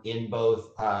outperform in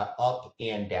both up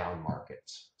and down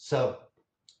markets. So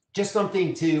just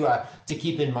something to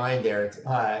keep in mind there.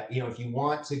 If you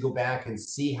want to go back and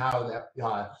see how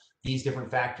these different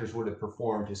factors would have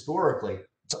performed historically,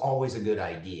 it's always a good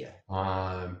idea.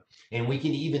 And we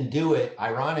can even do it,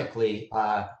 ironically,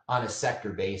 on a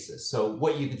sector basis. So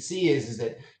what you can see is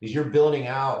that as you're building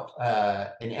out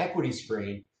an equity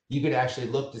screen, you could actually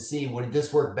look to see, would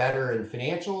this work better in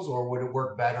financials or would it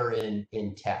work better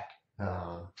in tech?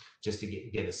 Just to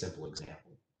give a simple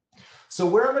example. So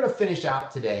where I'm going to finish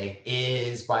out today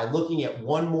is by looking at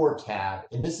one more tab,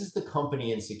 and this is the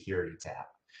company and security tab.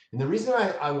 And the reason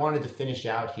I wanted to finish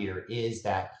out here is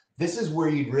that this is where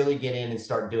you'd really get in and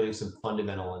start doing some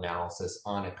fundamental analysis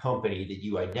on a company that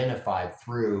you identified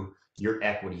through your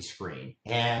equity screen.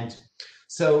 And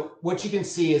so what you can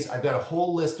see is I've got a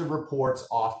whole list of reports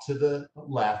off to the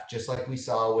left, just like we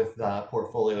saw with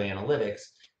portfolio analytics.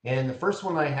 And the first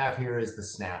one I have here is the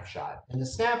snapshot. And the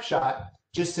snapshot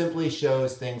just simply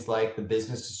shows things like the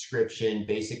business description,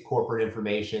 basic corporate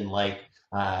information, like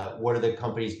what are the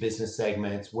company's business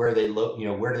segments, where they look,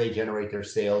 where do they generate their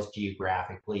sales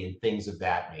geographically, and things of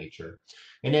that nature.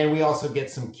 And then we also get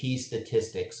some key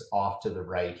statistics off to the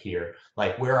right here,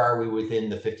 like where are we within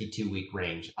the 52-week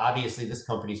range? Obviously, this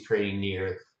company's trading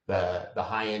near the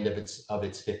high end of its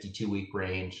 52-week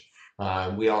range.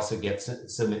 We also get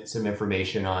some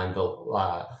information on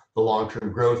the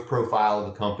long-term growth profile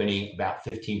of the company, about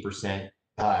 15%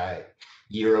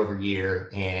 year over year,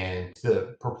 and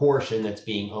the proportion that's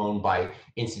being owned by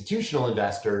institutional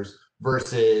investors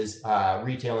versus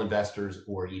retail investors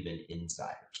or even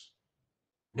insiders.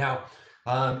 Now,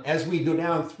 as we go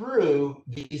down through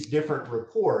these different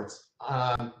reports,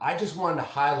 I just wanted to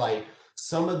highlight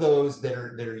some of those that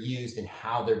are used and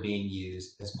how they're being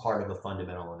used as part of a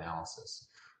fundamental analysis.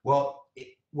 Well,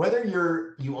 whether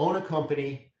you own a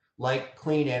company like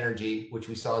Clean Energy, which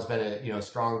we saw has been a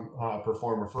strong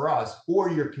performer for us, or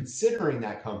you're considering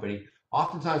that company,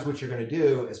 oftentimes what you're going to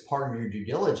do as part of your due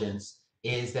diligence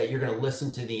is that you're going to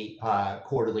listen to the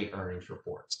quarterly earnings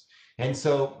reports. And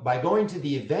so by going to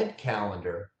the event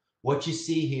calendar, what you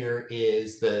see here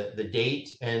is the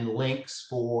date and links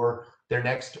for their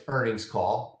next earnings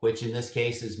call, which in this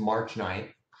case is March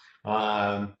 9th.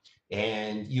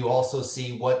 And you also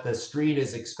see what the street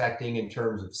is expecting in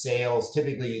terms of sales.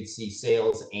 Typically, you'd see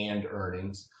sales and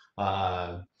earnings.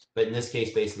 But in this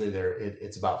case, basically,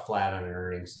 it's about flat on an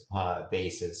earnings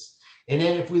basis. And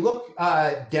then if we look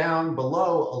down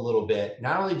below a little bit,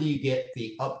 not only do you get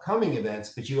the upcoming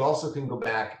events, but you also can go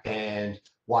back and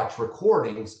watch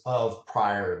recordings of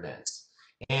prior events.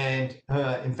 And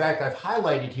in fact, I've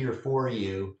highlighted here for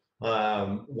you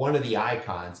one of the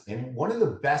icons. And one of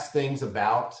the best things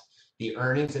about the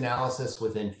earnings analysis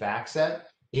within FactSet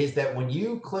is that when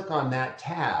you click on that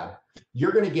tab,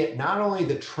 you're going to get not only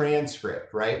the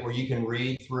transcript, right, where you can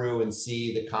read through and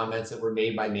see the comments that were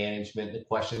made by management, the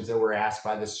questions that were asked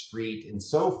by the street, and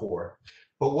so forth.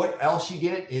 But what else you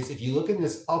get is if you look in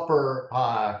this upper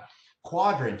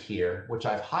quadrant here, which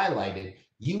I've highlighted,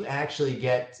 you actually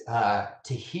get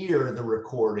to hear the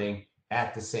recording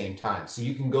at the same time. So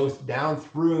you can go down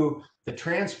through the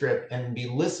transcript and be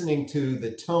listening to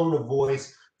the tone of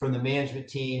voice from the management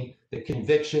team, the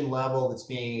conviction level that's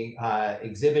being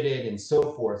exhibited, and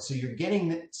so forth. So you're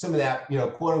getting some of that,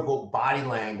 quote unquote, body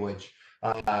language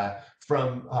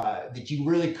from that you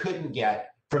really couldn't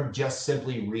get from just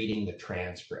simply reading the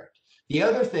transcript. The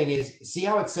other thing is, see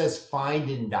how it says find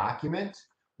and document?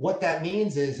 What that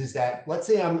means is that, let's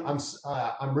say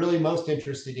I'm really most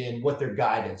interested in what their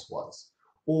guidance was,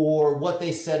 or what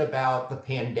they said about the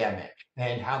pandemic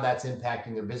and how that's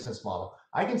impacting their business model.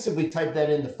 I can simply type that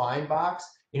in the find box,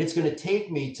 and it's going to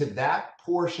take me to that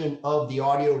portion of the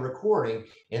audio recording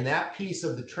and that piece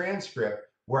of the transcript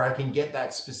where I can get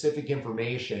that specific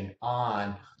information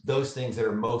on those things that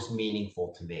are most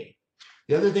meaningful to me.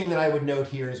 The other thing that I would note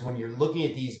here is when you're looking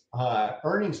at these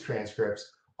earnings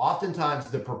transcripts, oftentimes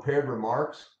the prepared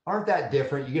remarks aren't that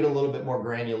different. You get a little bit more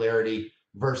granularity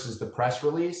versus the press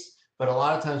release. But a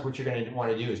lot of times what you're going to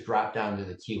want to do is drop down to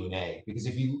the Q&A, because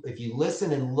if you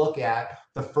listen and look at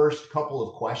the first couple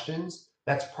of questions,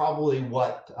 that's probably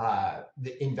what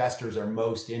the investors are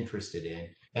most interested in.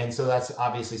 And so that's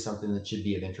obviously something that should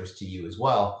be of interest to you as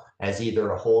well, as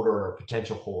either a holder or a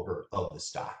potential holder of the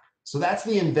stock. So that's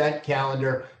the event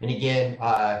calendar. And again,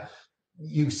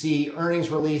 you see earnings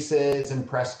releases and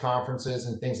press conferences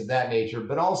and things of that nature,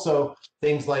 but also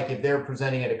things like if they're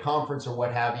presenting at a conference or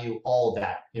what have you, all of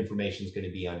that information is going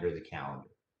to be under the calendar.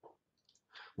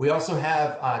 We also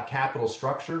have capital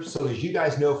structure. So as you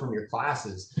guys know from your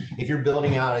classes, if you're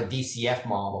building out a DCF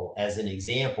model as an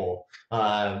example,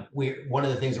 one of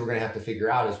the things we're going to have to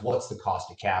figure out is what's the cost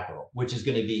of capital, which is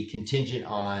going to be contingent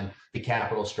on the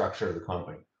capital structure of the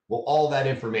company. Well, all that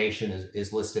information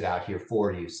is listed out here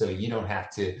for you, so you don't have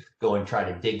to go and try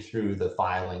to dig through the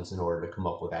filings in order to come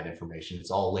up with that information.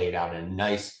 It's all laid out in a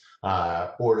nice,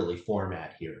 orderly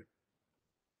format here.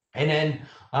 And then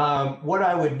what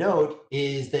I would note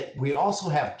is that we also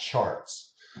have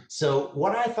charts. So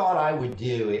what I thought I would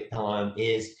do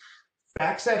is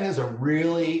FactSet has a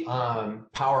really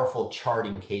powerful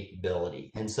charting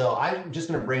capability. And so I'm just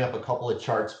going to bring up a couple of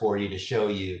charts for you to show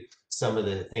you some of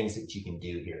the things that you can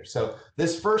do here. So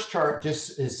this first chart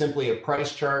just is simply a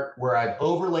price chart where I've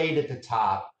overlaid at the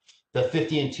top the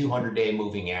 50 and 200-day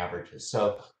moving averages.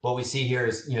 So what we see here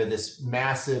is, this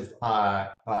massive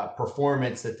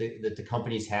performance that the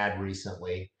company's had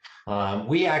recently.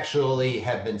 We actually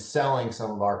have been selling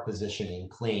some of our position in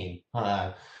Clean.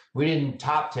 We didn't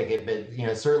top ticket,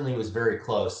 but certainly was very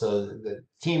close. So the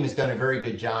team has done a very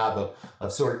good job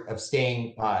of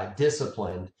staying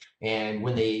disciplined. And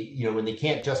when they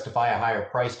can't justify a higher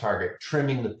price target,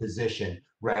 trimming the position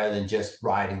rather than just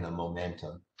riding the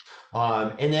momentum.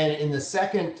 And then in the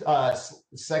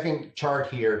second chart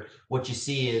here, what you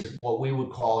see is what we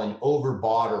would call an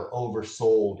overbought or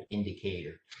oversold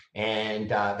indicator. And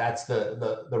that's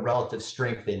the relative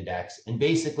strength index. And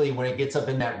basically when it gets up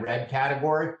in that red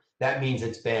category, that means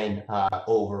it's been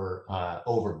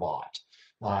overbought.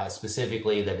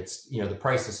 Specifically that it's, the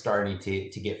price is starting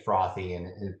to get frothy, and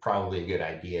it's probably a good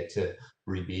idea to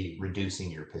be reducing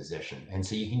your position. And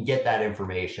so you can get that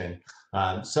information.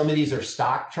 Some of these are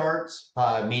stock charts,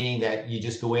 meaning that you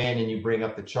just go in and you bring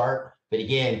up the chart. But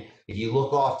again, if you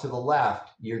look off to the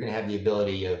left, you're going to have the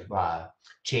ability of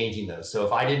changing those. So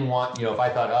if I didn't want, if I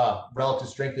thought, oh, relative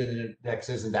strength index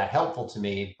isn't that helpful to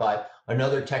me, but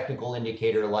another technical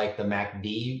indicator like the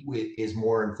MACD is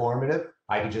more informative,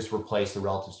 I could just replace the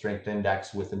relative strength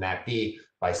index with the MACD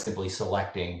by simply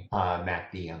selecting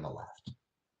MACD on the left.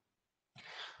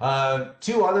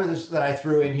 Two others that I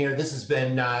threw in here. This has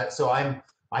been, I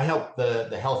help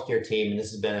the healthcare team, and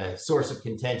this has been a source of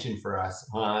contention for us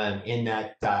in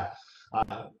that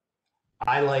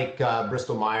I like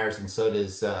Bristol Myers, and so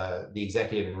does the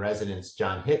executive in residence,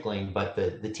 John Hickling, but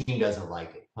the team doesn't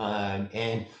like it.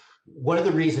 And one of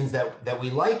the reasons that we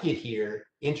like it here,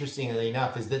 interestingly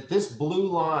enough, is that this blue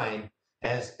line,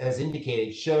 as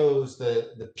indicated, shows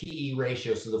the PE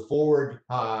ratio, so the forward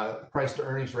price to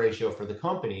earnings ratio for the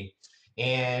company,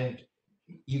 and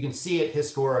you can see it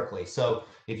historically. So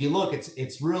if you look,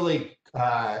 it's really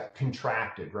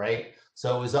contracted, right?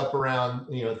 So it was up around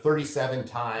 37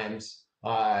 times,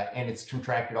 and it's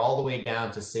contracted all the way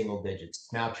down to single digits.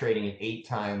 It's now trading at 8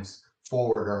 times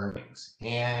forward earnings,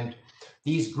 and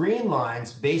these green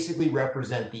lines basically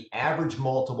represent the average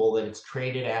multiple that it's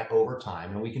traded at over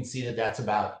time. And we can see that that's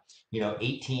about,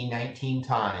 18, 19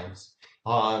 times.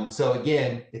 So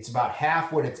again, it's about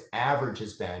half what its average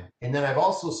has been. And then I've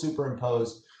also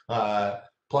superimposed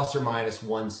plus or minus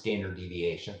 1 standard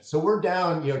deviation. So we're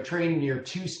down, trading near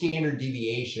 2 standard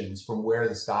deviations from where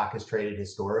the stock has traded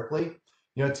historically.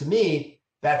 To me,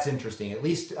 that's interesting. At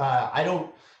least I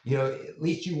don't, at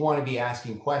least you want to be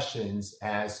asking questions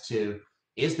as to,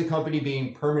 is the company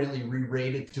being permanently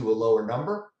re-rated to a lower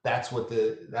number? That's what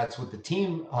the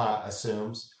team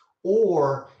assumes,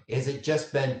 or is it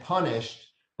just been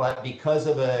punished? But because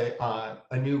of a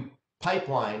new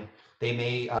pipeline, they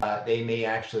may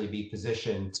actually be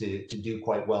positioned to do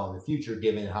quite well in the future,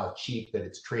 given how cheap that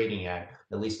it's trading at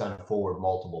least on a forward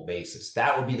multiple basis.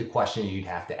 That would be the question you'd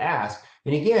have to ask.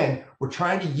 And again, we're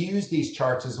trying to use these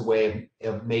charts as a way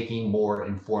of making more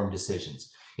informed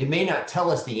decisions. It may not tell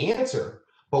us the answer,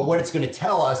 but what it's going to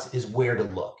tell us is where to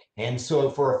look. And so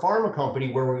for a pharma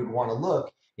company, where we would want to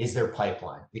look is their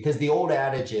pipeline, because the old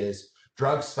adage is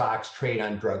drug stocks trade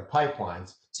on drug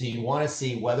pipelines. So you want to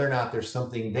see whether or not there's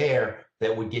something there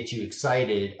that would get you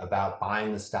excited about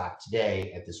buying the stock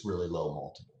today at this really low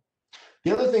multiple.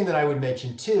 The other thing that I would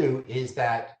mention too is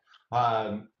that,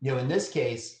 in this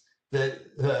case,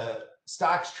 the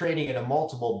stock's trading at a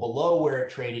multiple below where it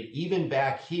traded even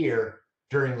back here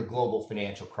during the global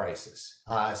financial crisis.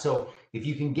 So if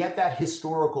you can get that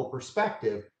historical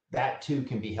perspective, that too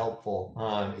can be helpful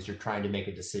as you're trying to make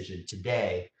a decision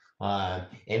today.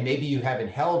 And maybe you haven't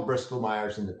held Bristol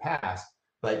Myers in the past,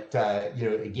 but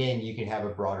again, you can have a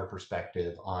broader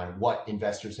perspective on what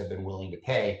investors have been willing to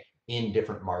pay in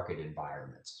different market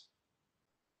environments.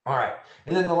 All right,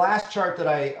 and then the last chart that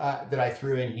I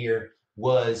threw in here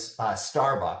was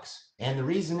Starbucks. And the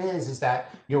reason is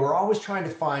that we're always trying to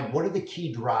find what are the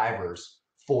key drivers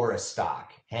for a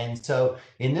stock. And so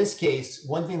in this case,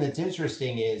 one thing that's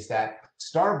interesting is that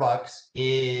Starbucks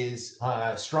is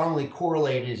strongly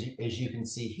correlated, as you can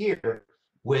see here,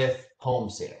 with home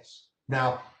sales.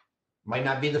 Now, might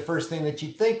not be the first thing that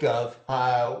you think of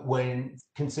when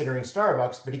considering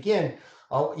Starbucks, but again,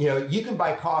 you can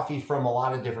buy coffee from a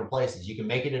lot of different places. You can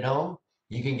make it at home,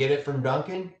 you can get it from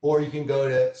Dunkin', or you can go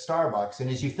to Starbucks. And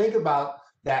as you think about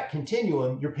that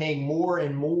continuum, you're paying more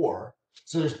and more.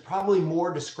 So there's probably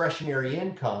more discretionary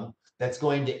income that's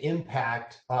going to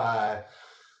impact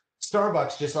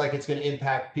Starbucks, just like it's going to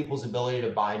impact people's ability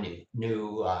to buy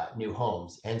new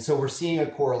homes. And so we're seeing a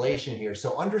correlation here.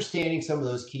 So understanding some of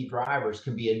those key drivers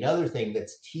can be another thing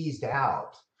that's teased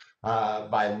out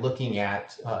by looking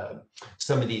at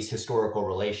some of these historical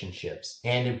relationships.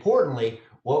 And importantly,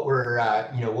 what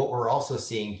we're also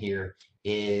seeing here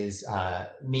is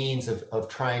means of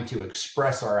trying to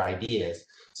express our ideas.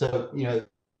 So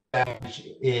that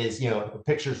is a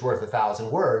picture's worth 1,000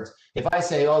 words. If I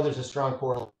say, oh, there's a strong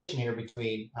correlation here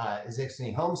between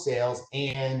existing home sales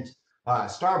and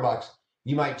Starbucks,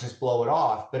 you might just blow it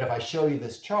off. But if I show you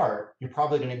this chart, you're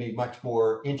probably going to be much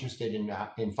more interested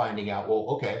in finding out, well,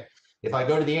 okay, if I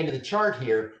go to the end of the chart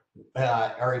here,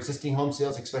 are existing home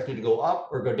sales expected to go up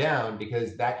or go down?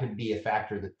 Because that could be a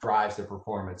factor that drives the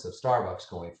performance of Starbucks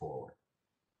going forward.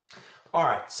 All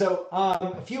right, so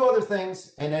a few other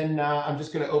things, and then I'm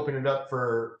just going to open it up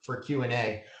for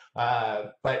Q&A.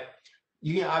 But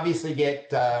you can obviously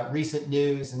get recent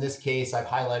news. In this case, I've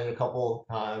highlighted a couple.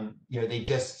 They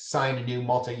just signed a new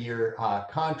multi-year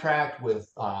contract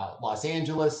with Los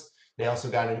Angeles. They also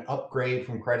got an upgrade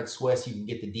from Credit Suisse. You can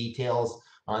get the details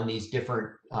on these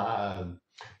different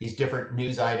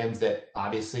news items that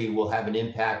obviously will have an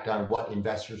impact on what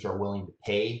investors are willing to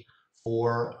pay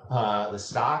for the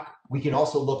stock. We can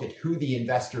also look at who the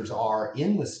investors are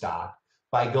in the stock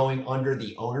by going under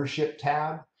the ownership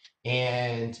tab.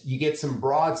 And you get some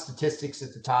broad statistics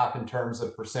at the top in terms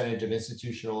of percentage of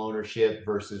institutional ownership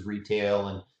versus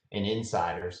retail and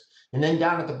insiders. And then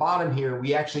down at the bottom here,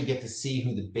 we actually get to see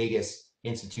who the biggest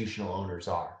institutional owners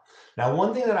are. Now,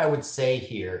 one thing that I would say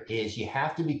here is you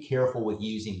have to be careful with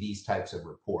using these types of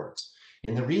reports.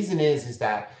 And the reason is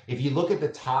that if you look at the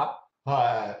top,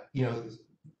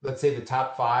 let's say the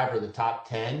top 5 or the top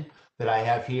 10 that I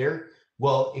have here,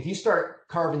 well, if you start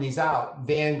carving these out,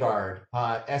 Vanguard,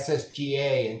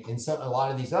 SSGA, and a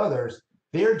lot of these others,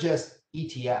 they're just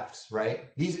ETFs, right?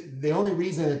 The only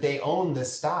reason that they own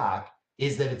this stock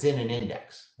is that it's in an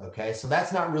index, okay? So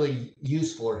that's not really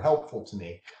useful or helpful to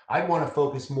me. I'd want to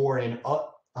focus more in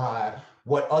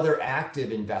what other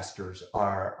active investors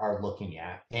are looking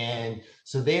at. And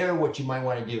so there, what you might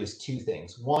want to do is 2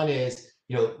 things. One is,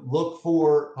 look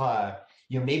for,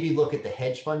 maybe look at the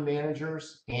hedge fund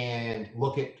managers and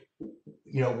look at,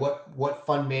 what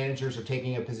fund managers are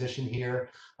taking a position here.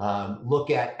 Look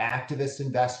at activist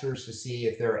investors to see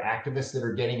if there are activists that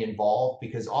are getting involved,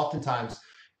 because oftentimes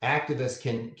activists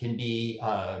can be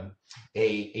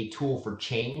a tool for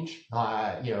change.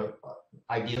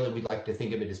 Ideally, we'd like to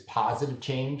think of it as positive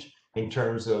change in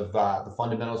terms of the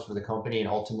fundamentals for the company and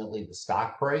ultimately the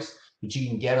stock price, but you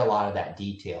can get a lot of that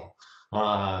detail.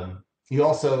 You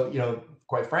also,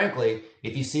 quite frankly,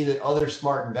 if you see that other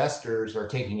smart investors are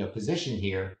taking a position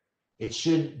here, it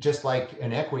should, just like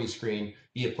an equity screen,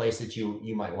 be a place that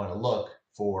you might want to look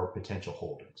for potential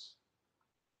holdings.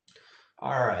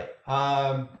 All right.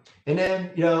 And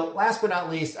then, last but not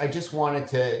least, I just wanted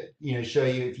to, show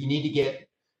you, if you need to get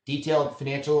detailed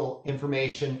financial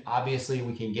information, obviously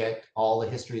we can get all the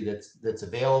history that's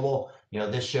available.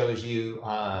 This shows you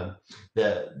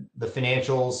the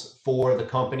financials for the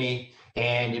company.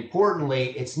 And importantly,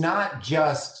 it's not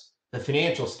just the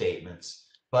financial statements,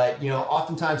 but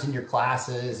oftentimes in your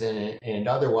classes and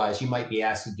otherwise, you might be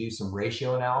asked to do some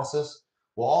ratio analysis.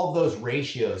 Well, all of those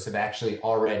ratios have actually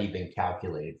already been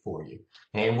calculated for you.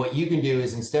 And what you can do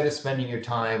is, instead of spending your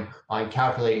time on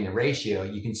calculating the ratio,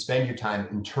 you can spend your time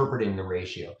interpreting the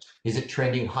ratio. Is it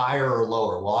trending higher or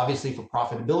lower? Well, obviously for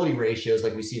profitability ratios,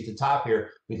 like we see at the top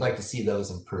here, we'd like to see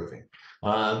those improving.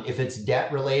 If it's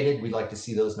debt related, we'd like to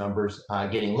see those numbers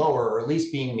getting lower, or at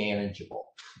least being manageable.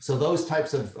 So those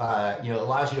types of,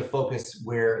 allows you to focus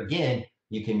where, again,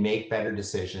 you can make better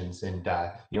decisions, and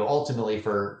ultimately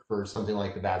for something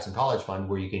like the Babson College Fund,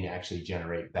 where you can actually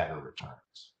generate better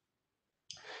returns.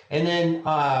 And then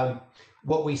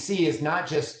what we see is not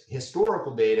just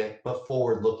historical data, but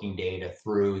forward-looking data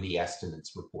through the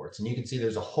estimates reports. And you can see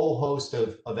there's a whole host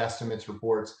of estimates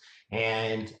reports.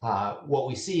 And what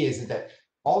we see is that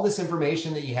all this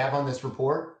information that you have on this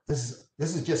report, this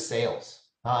is just sales.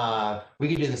 We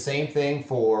can do the same thing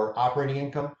for operating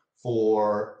income,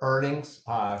 for earnings,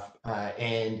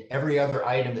 and every other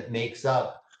item that makes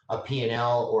up a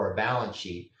P&L or a balance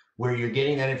sheet, where you're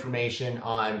getting that information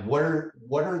on what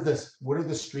are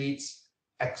the street's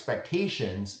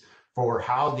expectations for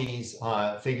how these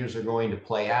figures are going to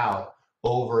play out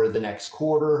over the next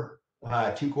quarter,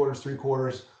 2 quarters, 3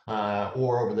 quarters,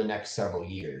 or over the next several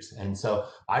years. And so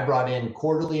I brought in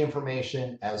quarterly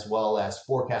information as well as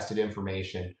forecasted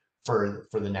information for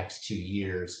the next 2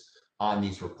 years on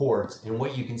these reports. And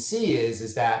what you can see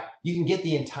is that you can get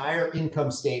the entire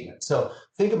income statement. So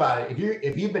think about it.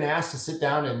 If you've been asked to sit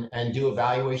down and do a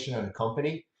valuation on a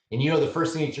company, and the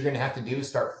first thing that you're going to have to do is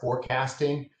start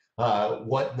forecasting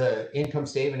what the income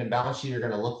statement and balance sheet are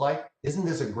going to look like, isn't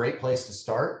this a great place to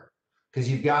start? Because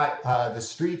you've got the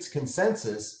street's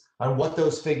consensus on what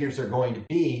those figures are going to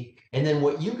be. And then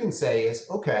what you can say is,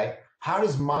 okay, how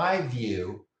does my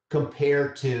view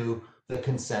compare to the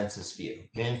consensus view?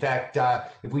 And in fact,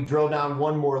 if we drill down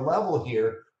one more level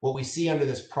here, what we see under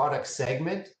this product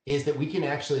segment is that we can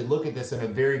actually look at this on a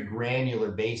very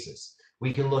granular basis.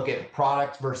 We can look at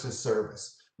product versus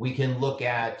service. We can look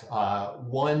at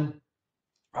one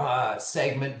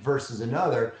segment versus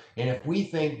another. And if we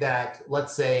think that,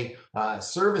 let's say,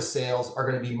 service sales are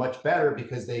going to be much better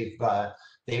because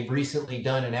they've recently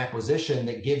done an acquisition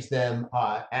that gives them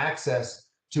access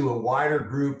to a wider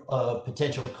group of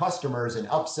potential customers and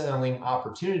upselling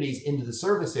opportunities into the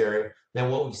service area than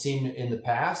what we've seen in the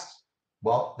past,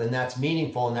 well, then that's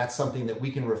meaningful, and that's something that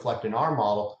we can reflect in our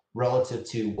model relative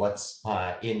to what's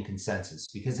in consensus.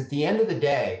 Because at the end of the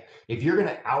day, if you're going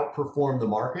to outperform the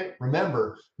market,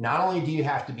 remember, not only do you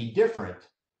have to be different,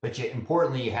 but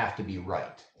importantly, you have to be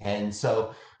right. And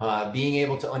so being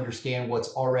able to understand what's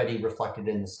already reflected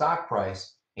in the stock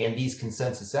price and these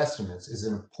consensus estimates is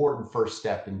an important first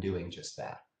step in doing just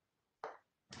that.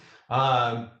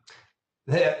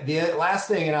 The last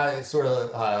thing, and I sort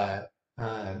of,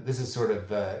 this is sort of,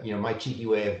 my cheeky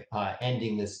way of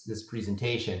ending this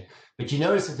presentation, but you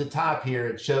notice at the top here,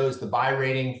 it shows the buy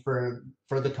rating for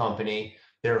the company.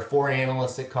 There are 4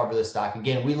 analysts that cover the stock.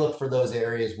 Again, we look for those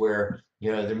areas where,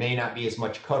 there may not be as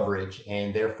much coverage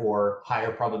and therefore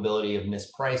higher probability of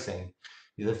mispricing.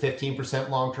 The 15%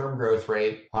 long-term growth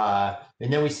rate, and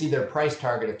then we see their price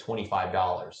target of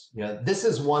 $25. This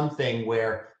is one thing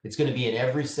where it's going to be in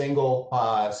every single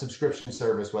subscription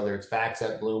service, whether it's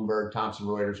FactSet, Bloomberg, Thomson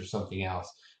Reuters, or something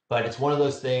else. But it's one of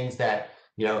those things that,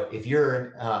 if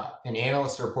you're an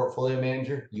analyst or a portfolio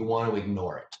manager, you want to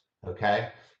ignore it, okay?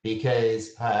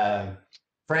 Because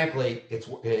frankly,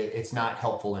 it's not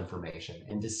helpful information.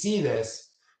 And to see this,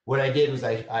 what I did was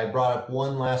I brought up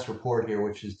one last report here,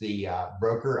 which is the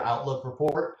broker outlook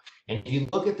report. And if you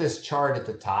look at this chart at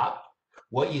the top,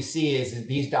 what you see is that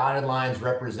these dotted lines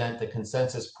represent the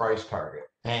consensus price target.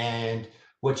 And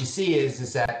what you see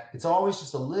is that it's always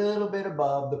just a little bit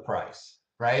above the price,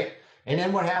 right? And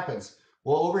then what happens?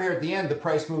 Well, over here at the end, the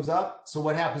price moves up. So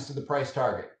what happens to the price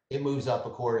target? It moves up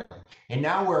accordingly. And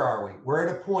now where are we? We're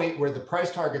at a point where the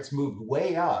price target's moved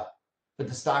way up, but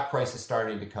the stock price is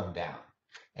starting to come down.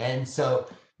 And so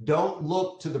don't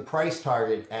look to the price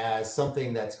target as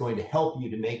something that's going to help you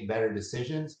to make better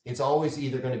decisions. It's always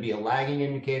either going to be a lagging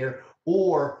indicator,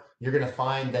 or you're going to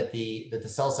find that the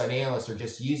sell side analysts are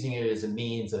just using it as a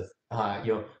means of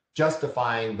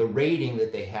justifying the rating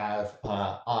that they have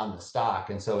on the stock.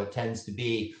 And so it tends to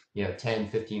be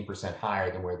 10-15%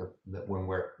 higher than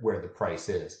where the price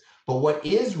is. But what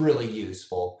is really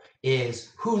useful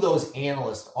is who those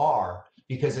analysts are,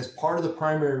 because as part of the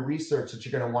primary research that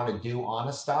you're going to want to do on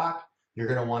a stock, you're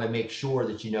going to want to make sure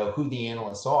that you know who the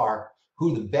analysts are,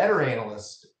 who the better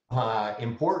analysts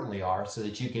importantly are, so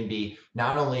that you can be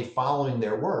not only following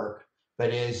their work,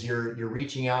 but as you're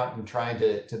reaching out and trying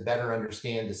to better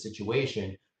understand the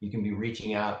situation, you can be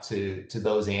reaching out to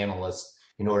those analysts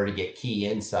in order to get key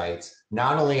insights,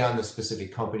 not only on the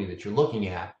specific company that you're looking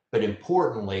at, but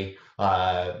importantly,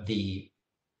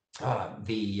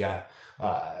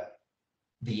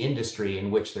 the industry in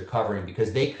which they're covering,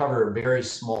 because they cover a very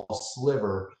small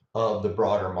sliver of the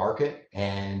broader market,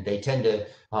 and they tend to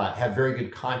have very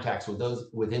good contacts with those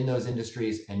within those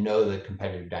industries and know the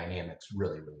competitive dynamics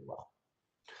really, really well.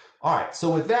 All right,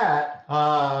 so with that,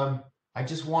 I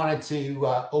just wanted to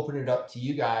open it up to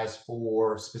you guys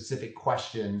for specific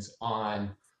questions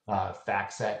on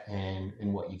FactSet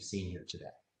and what you've seen here today.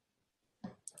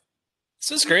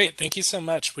 This is great. Thank you so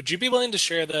much. Would you be willing to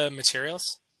share the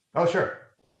materials? Oh, sure.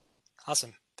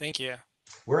 Awesome. Thank you.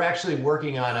 We're actually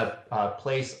working on a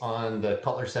place on the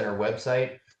Cutler Center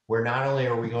website where not only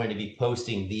are we going to be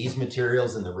posting these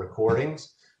materials and the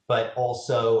recordings, but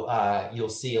also you'll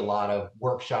see a lot of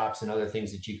workshops and other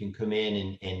things that you can come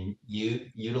in and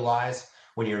utilize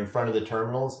when you're in front of the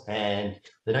terminals. And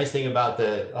the nice thing about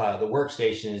the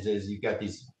workstation is you've got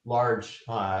these large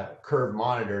curved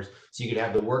monitors, so you could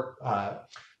have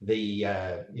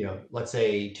let's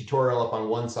say tutorial up on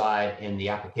one side and the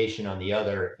application on the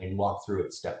other, and walk through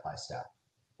it step by step.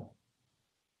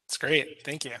 That's great.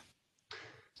 Thank you.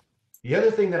 The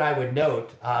other thing that I would note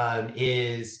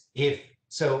is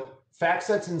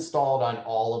FactSet's installed on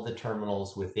all of the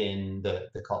terminals within the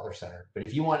Cutler Center. But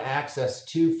if you want access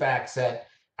to FactSet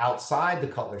outside the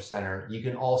Cutler Center, you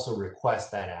can also request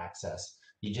that access.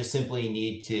 You just simply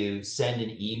need to send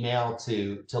an email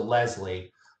to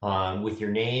Leslie with your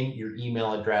name, your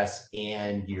email address,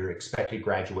 and your expected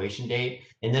graduation date.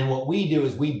 And then what we do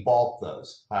is we bulk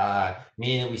those,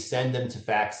 meaning that we send them to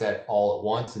FactSet all at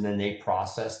once, and then they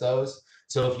process those.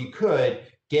 So if you could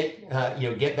get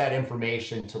that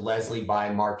information to Leslie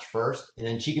by March 1st, and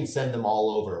then she can send them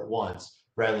all over at once,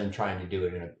 rather than trying to do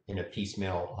it in a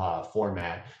piecemeal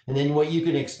format. And then what you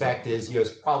can expect is,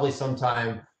 probably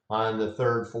sometime on the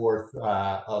 3rd, 4th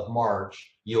of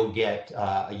March, you'll get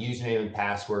a username and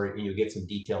password, and you'll get some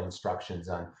detailed instructions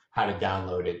on how to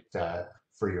download it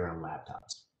for your own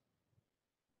laptops.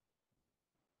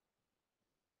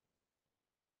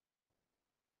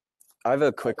 I have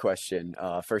a quick question.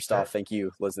 First off, thank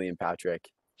you, Leslie and Patrick.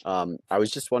 I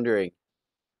was just wondering,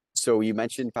 so you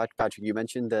mentioned, Patrick, you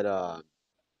mentioned that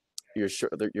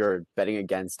you're betting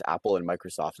against Apple and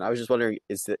Microsoft, and I was just wondering,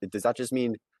 does that just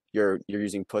mean you're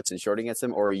using puts and shorting against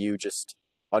them, or are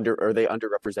they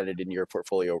underrepresented in your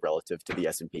portfolio relative to the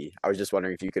S&P? I was just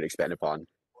wondering if you could expand upon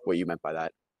what you meant by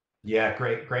that. Yeah,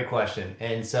 great question.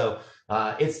 And so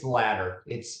it's the latter.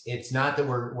 It's not that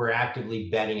we're actively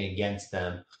betting against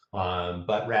them,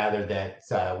 but rather that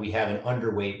we have an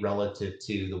underweight relative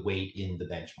to the weight in the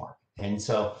benchmark. And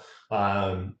so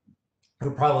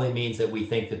it probably means that we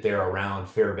think that they're around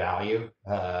fair value.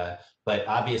 But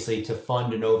obviously, to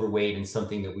fund an overweight in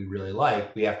something that we really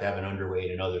like, we have to have an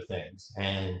underweight in other things.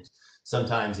 And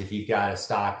sometimes if you've got a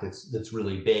stock that's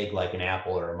really big, like an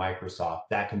Apple or a Microsoft,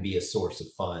 that can be a source of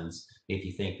funds if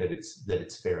you think that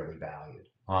it's fairly valued.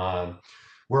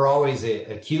 We're always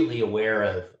acutely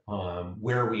aware of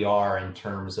where we are in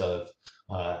terms of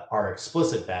our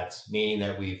explicit bets, meaning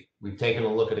that we've taken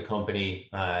a look at a company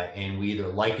and we either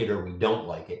like it or we don't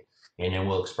like it, and then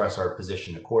we'll express our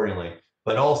position accordingly.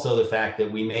 But also the fact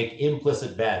that we make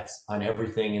implicit bets on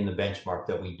everything in the benchmark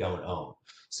that we don't own.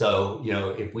 So,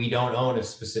 if we don't own a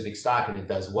specific stock and it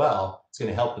does well, it's going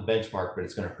to help the benchmark, but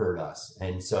it's going to hurt us.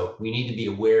 And so we need to be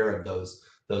aware of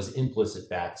those implicit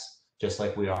bets, just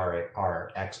like we are at our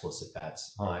explicit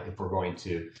bets, if we're going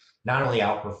to not only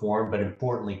outperform, but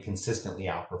importantly, consistently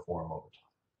outperform over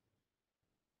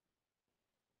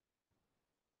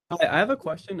time. I have a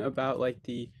question about like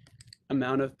the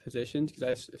amount of positions,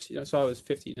 because I saw it was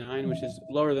 59, which is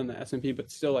lower than the S&P, but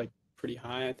still like pretty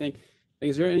high, I think. Like,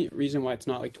 is there any reason why it's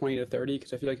not like 20 to 30?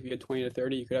 Because I feel like if you had 20 to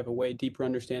 30, you could have a way deeper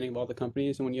understanding of all the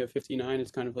companies. And when you have 59, it's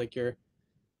kind of like you're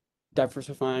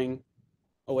diversifying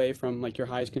away from like your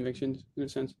highest convictions in a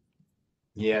sense.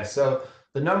 Yeah, so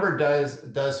the number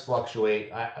does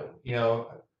fluctuate.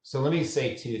 So let me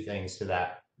say two things to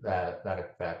that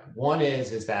effect. One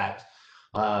is that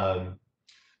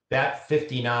that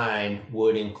 59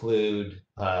 would include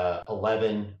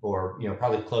 11 or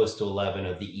probably close to 11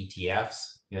 of the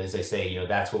ETFs. As I say,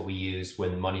 that's what we use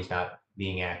when the money's not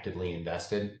being actively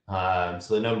invested. So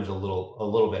the number's a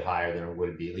little bit higher than it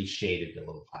would be, at least shaded a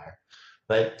little higher.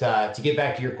 But to get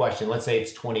back to your question, let's say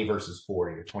it's 20 versus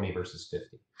 40 or 20 versus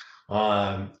 50.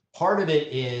 Part of it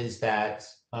is that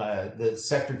the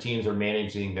sector teams are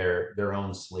managing their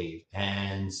own sleeve,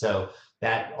 and so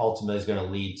that ultimately is going to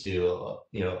lead to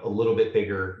a little bit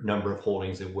bigger number of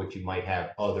holdings than what you might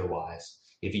have otherwise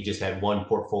if you just had one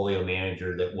portfolio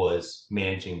manager that was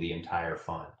managing the entire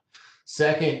fund.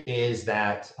 Second is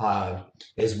that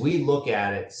as we look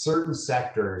at it, certain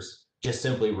sectors just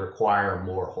simply require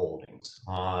more holdings.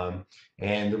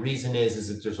 And the reason is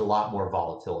that there's a lot more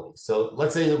volatility. So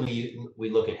let's say that we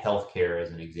look at healthcare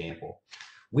as an example.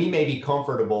 We may be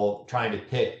comfortable trying to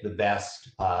pick the best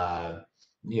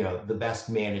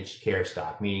managed care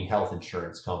stock, meaning health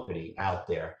insurance company out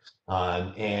there.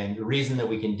 And the reason that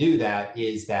we can do that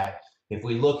is that if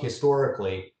we look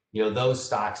historically, those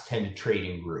stocks tend to trade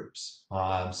in groups.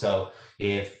 So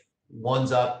if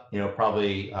one's up,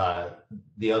 probably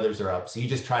the others are up. So you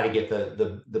just try to get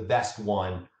the best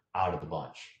one out of the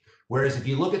bunch. Whereas if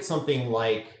you look at something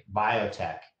like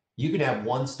biotech, you can have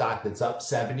one stock that's up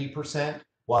 70%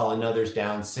 while another's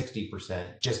down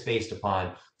 60%, just based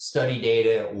upon study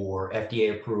data or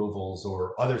FDA approvals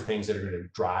or other things that are going to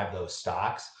drive those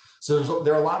stocks. So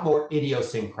they're a lot more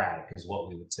idiosyncratic, is what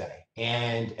we would say.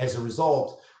 And as a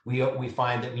result, we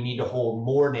find that we need to hold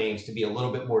more names to be a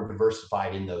little bit more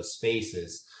diversified in those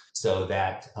spaces, so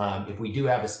that if we do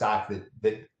have a stock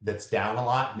that's down a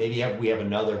lot, maybe we have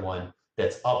another one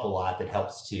that's up a lot that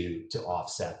helps to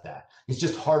offset that. It's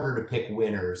just harder to pick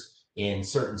winners in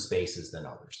certain spaces than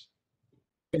others.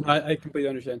 I completely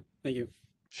understand. Thank you.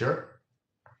 Sure.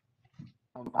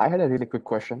 I had a really quick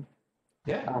question.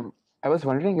 Yeah. I was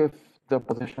wondering if the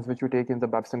positions which you take in the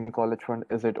Babson College Fund,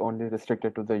 is it only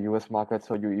restricted to the US markets,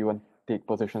 or you even take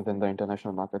positions in the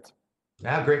international markets?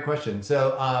 Yeah, great question.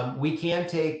 So we can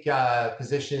take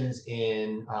positions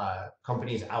in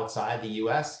companies outside the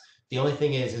US. The only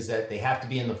thing is that they have to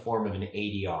be in the form of an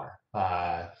ADR.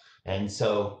 And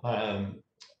so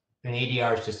an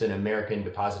ADR is just an American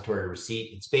Depository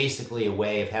Receipt. It's basically a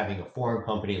way of having a foreign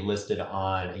company listed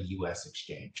on a US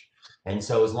exchange. And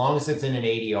so as long as it's in an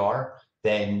ADR,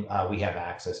 then we have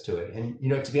access to it. And,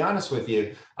 to be honest with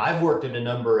you, I've worked at a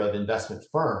number of investment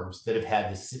firms that have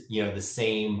had this, the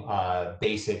same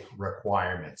basic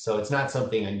requirements. So it's not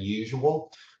something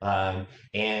unusual. And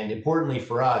importantly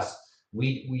for us,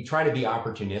 we try to be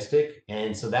opportunistic.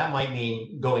 And so that might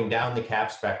mean going down the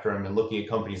cap spectrum and looking at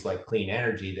companies like clean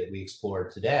energy that we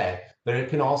explored today, but it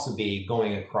can also be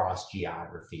going across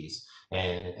geographies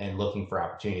and looking for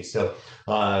opportunities. So,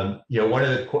 one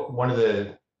of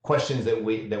the questions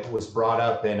that was brought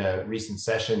up in a recent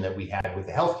session that we had with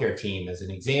the healthcare team as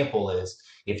an example is,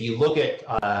 if you look at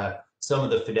some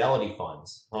of the fidelity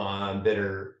funds that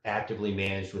are actively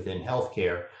managed within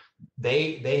healthcare,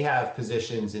 they have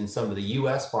positions in some of the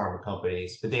U.S. pharma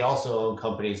companies, but they also own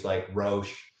companies like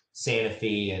Roche,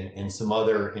 Sanofi, and some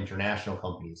other international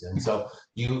companies. And so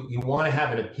you want to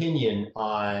have an opinion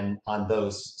on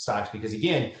those stocks, because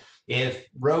again, if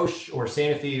Roche or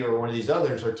Sanofi or one of these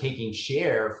others are taking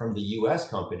share from the U.S.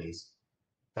 companies,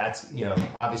 that's, you know,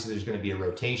 obviously there's going to be a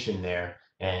rotation there,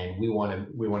 and we want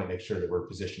to make sure that we're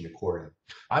positioned accordingly.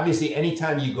 Obviously,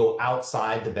 anytime you go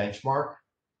outside the benchmark,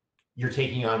 you're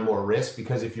taking on more risk,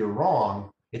 because if you're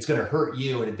wrong, it's going to hurt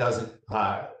you, and it doesn't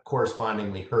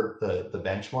correspondingly hurt the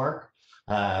benchmark.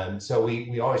 So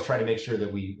we always try to make sure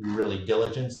that we really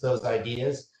diligence those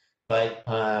ideas. But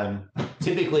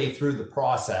typically through the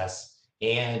process,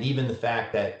 and even the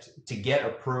fact that to get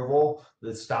approval,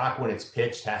 the stock, when it's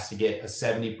pitched, has to get a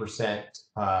 70%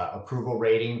 approval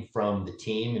rating from the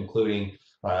team, including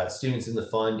students in the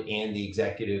fund and the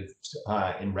executives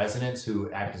in residence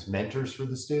who act as mentors for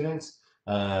the students.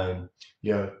 You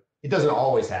know, it doesn't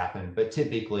always happen, but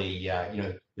typically, you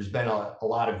know, there's been a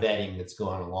lot of vetting that's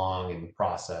gone along in the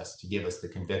process to give us the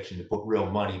conviction to put real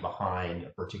money behind a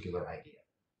particular idea.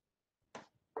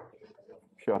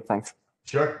 Sure, thanks.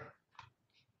 Sure.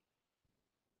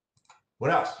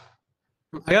 What else?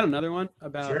 I got another one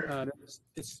about Sure.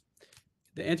 it's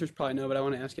the answer is probably no, but I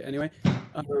want to ask it anyway.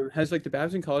 Has like the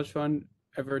Babson College Fund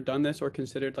ever done this or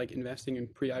considered like investing in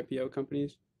pre-IPO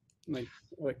companies, like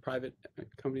private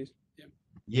companies? Yeah.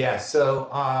 Yeah.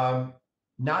 So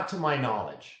not to my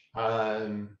knowledge.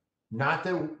 Not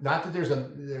that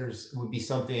there's would be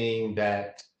something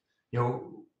that, you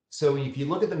know. So if you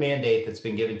look at the mandate that's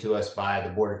been given to us by the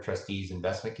Board of Trustees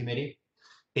Investment Committee,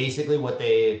 basically what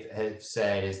they have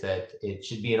said is that it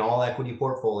should be an all equity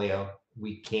portfolio.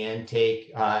 We can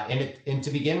take, and to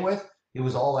begin with, it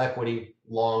was all equity,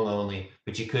 long only,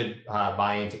 but you could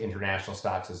buy into international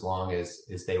stocks as long as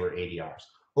they were ADRs.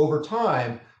 Over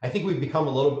time, I think we've become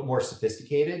a little bit more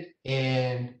sophisticated,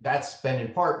 and that's been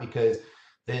in part because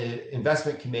the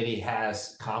investment committee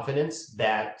has confidence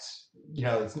that, you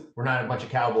know, we're not a bunch of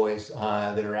cowboys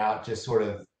that are out just sort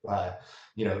of,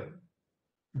 you know,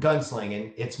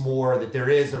 gunslinging. It's more that there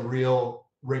is a real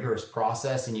rigorous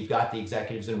process, and you've got the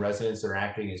executives in residence that are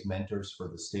acting as mentors for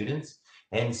the students.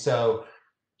 And so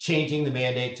changing the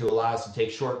mandate to allow us to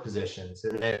take short positions.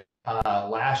 And then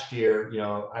last year, you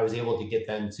know, I was able to get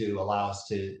them to allow us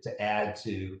to add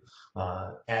to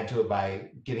it by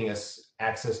giving us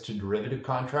access to derivative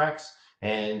contracts.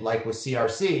 And like with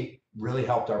CRC, really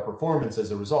helped our performance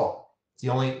as a result. It's the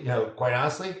only, you know, quite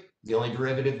honestly, the only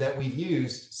derivative that we've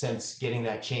used since getting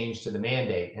that change to the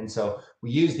mandate. And so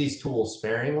we use these tools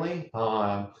sparingly,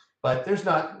 but there's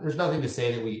nothing to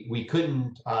say that we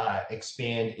couldn't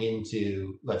expand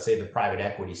into, let's say, the private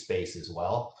equity space as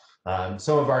well.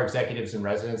 Some of our executives in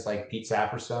residence, like Pete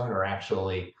Saperstone, are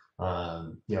actually,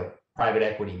 you know, private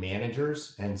equity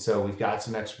managers. And so we've got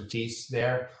some expertise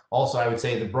there. Also, I would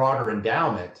say the broader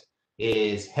endowment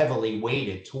is heavily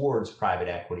weighted towards private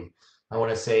equity. I want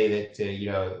to say that,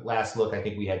 you know, last look, I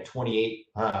think we had 28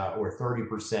 or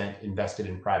 30% invested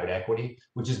in private equity,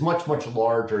 which is much, much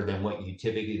larger than what you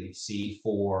typically see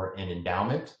for an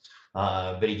endowment.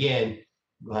 But again,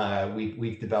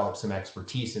 we've developed some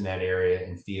expertise in that area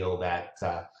and feel that,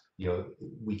 you know,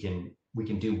 we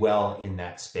can do well in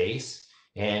that space.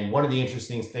 And one of the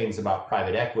interesting things about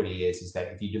private equity is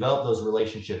that if you develop those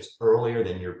relationships earlier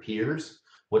than your peers,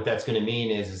 what that's going to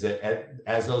mean is that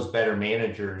as those better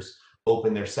managers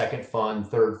open their second fund,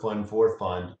 third fund, fourth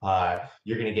fund,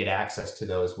 you're going to get access to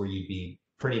those where you'd be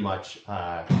pretty much,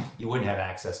 you wouldn't have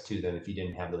access to them if you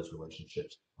didn't have those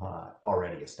relationships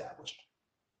already established.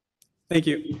 Thank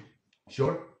you.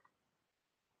 Sure.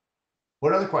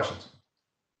 What other questions?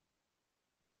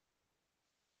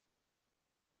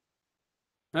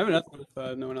 I have another one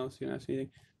if no one else can ask anything.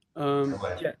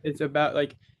 ahead. Yeah, it's about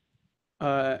like,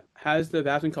 has the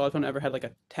Babson College Fund ever had like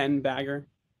a 10 bagger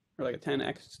or like a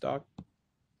 10x stock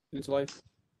in its life?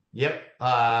 Yep.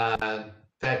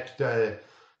 So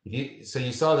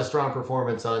you saw the strong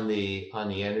performance on the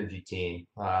energy team.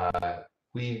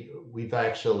 We've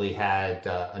actually had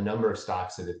a number of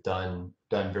stocks that have done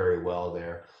very well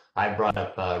there. I brought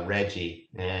up Reggie,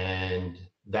 and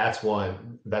that's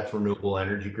renewable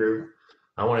energy group.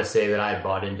 I want to say that I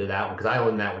bought into that one because I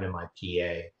own that one in my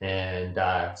PA,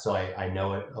 and so I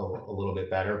know it a little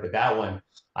bit better. But that one,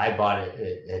 I bought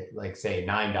it at like say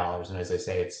 $9, and as I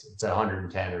say, it's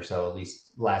 110 or so at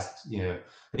least. Last, I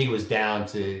think it was down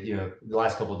to the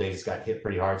last couple of days got hit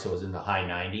pretty hard, so it was in the high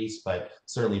 90s, but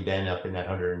certainly been up in that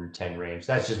 110 range.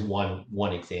 That's just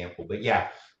one example. But yeah,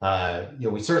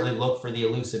 we certainly look for the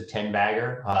elusive 10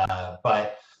 bagger,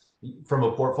 but from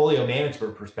a portfolio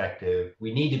management perspective,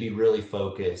 we need to be really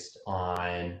focused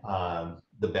on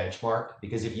the benchmark,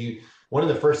 because one of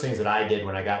the first things that I did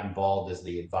when I got involved as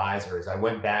the advisor is I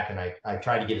went back and I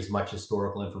tried to get as much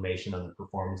historical information on the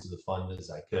performance of the fund as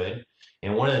I could.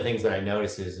 And one of the things that I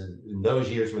noticed is in those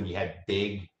years when you had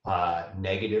big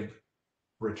negative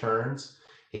returns,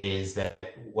 is that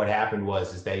what happened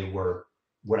is they were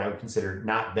what I would consider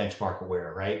not benchmark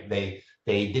aware, right? They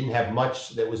didn't have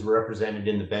much that was represented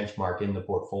in the benchmark in the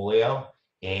portfolio.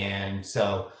 And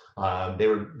so they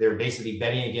were basically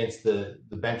betting against the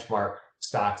benchmark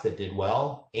stocks that did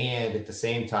well. And at the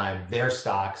same time, their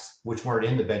stocks, which weren't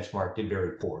in the benchmark, did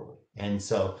very poorly. And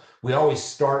so we always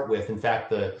start with, in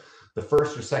fact, the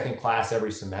first or second class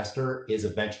every semester is a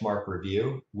benchmark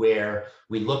review where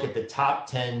we look at the top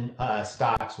 10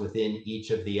 stocks within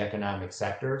each of the economic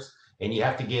sectors, and you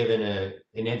have to give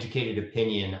an educated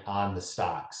opinion on the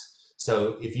stocks.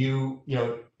 So if you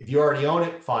already own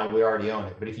it, fine, we already own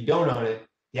it. But if you don't own it,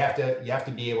 you have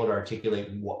to be able to articulate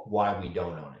why we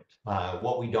don't own it,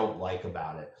 what we don't like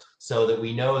about it, so that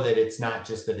we know that it's not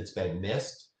just that it's been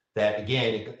missed. That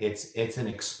again, it's an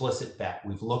explicit bet.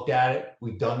 We've looked at it,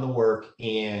 we've done the work,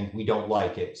 and we don't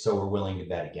like it, so we're willing to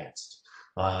bet against.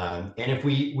 And if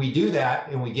we do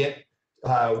that and we get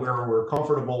where we're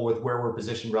comfortable with where we're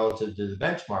positioned relative to the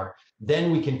benchmark,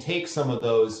 then we can take some of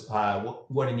those,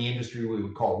 what in the industry we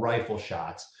would call rifle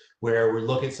shots, where we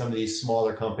look at some of these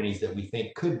smaller companies that we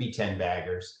think could be 10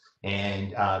 baggers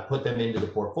and put them into the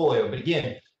portfolio. But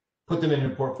again, put them in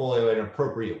the portfolio at an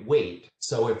appropriate weight.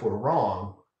 So if we're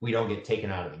wrong, we don't get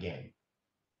taken out of the game.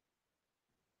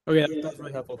 Okay, that's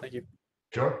really helpful. Thank you.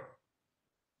 Sure.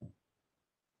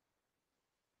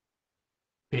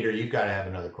 Peter, you've got to have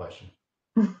another question.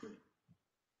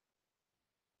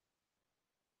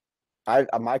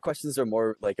 My questions are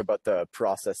more like about the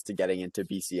process to getting into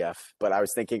BCF, but I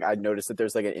was thinking, I noticed that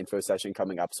there's like an info session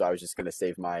coming up, so I was just going to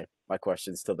save my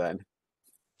questions till then.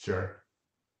 Sure.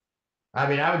 I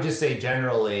mean, I would just say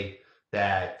generally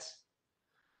that,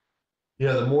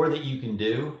 the more that you can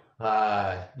do,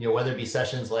 whether it be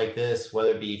sessions like this, whether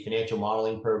it be financial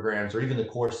modeling programs, or even the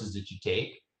courses that you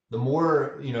take, the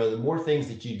more things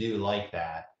that you do like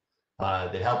that,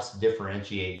 that helps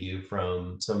differentiate you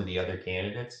from some of the other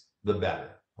candidates, the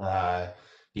better.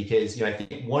 Because, I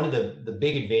think one of the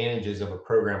big advantages of a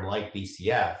program like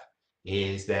BCF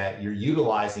is that you're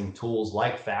utilizing tools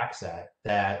like FactSet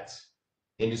that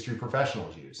industry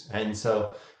professionals use. And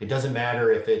so it doesn't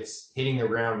matter if it's hitting the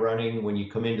ground running when you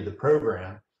come into the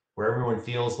program, where everyone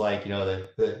feels like,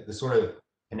 the sort of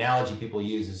analogy people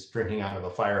use is drinking out of a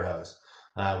fire hose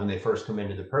when they first come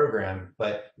into the program.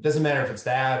 But it doesn't matter if it's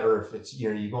that, or if it's,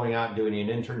 you're going out and doing an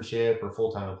internship or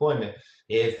full-time employment.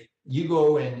 If you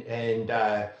go and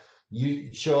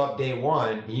you show up day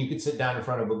one, and you could sit down in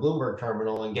front of a Bloomberg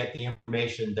terminal and get the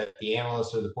information that the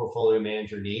analyst or the portfolio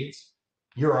manager needs,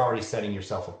 you're already setting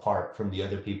yourself apart from the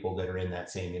other people that are in that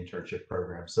same internship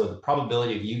program. So the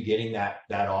probability of you getting that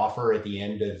offer at the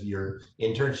end of your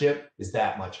internship is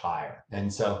that much higher.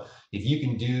 And so if you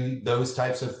can do those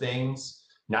types of things,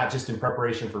 not just in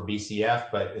preparation for BCF,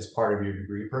 but as part of your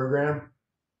degree program,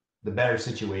 the better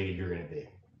situated you're going to be.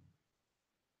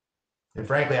 And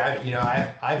frankly,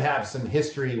 I've had some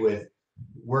history with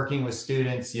working with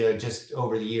students, just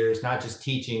over the years, not just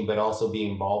teaching, but also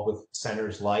being involved with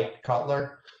centers like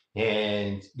Cutler.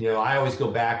 And, I always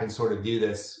go back and sort of do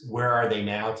this, where are they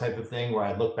now type of thing, where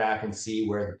I look back and see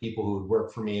where the people who would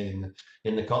work for me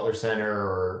in the Cutler Center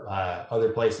or other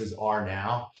places are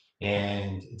now.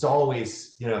 And it's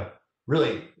always,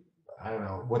 really, I don't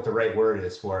know what the right word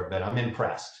is for it, but I'm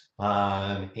impressed.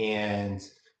 And,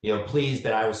 pleased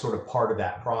that I was sort of part of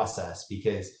that process,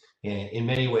 because in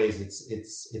many ways,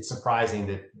 it's surprising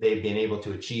that they've been able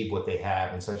to achieve what they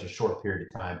have in such a short period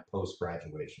of time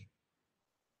post-graduation.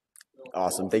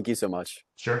 Awesome. Thank you so much.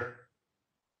 Sure.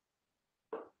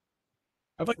 I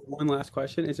have like one last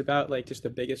question. It's about like just the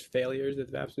biggest failures that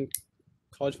the Babson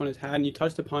College Fund has had. And you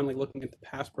touched upon like looking at the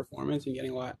past performance and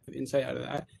getting a lot of insight out of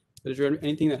that. But is there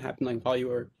anything that happened like while you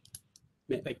were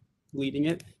like leading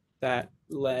it that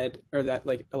led, or that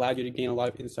like allowed you to gain a lot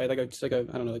of insight? Like just like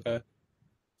like a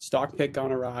stock pick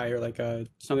gone awry, or like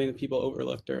something that people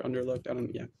overlooked or underlooked?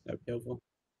 Yeah, that would be helpful.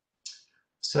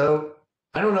 So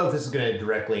I don't know if this is going to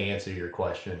directly answer your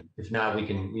question. If not, we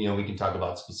can talk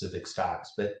about specific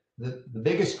stocks. But the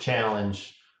biggest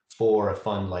challenge for a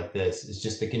fund like this is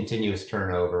just the continuous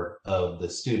turnover of the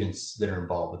students that are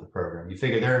involved with the program. You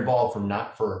figure they're involved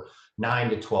for 9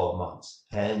 to 12 months.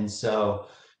 And so,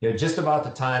 just about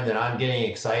the time that I'm getting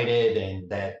excited and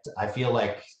that I feel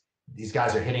like these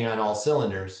guys are hitting on all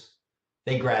cylinders,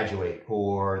 they graduate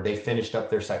or they finished up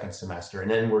their second semester,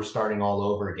 and then we're starting all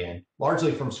over again,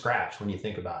 largely from scratch when you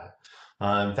think about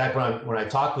it. In fact, when I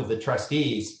talk with the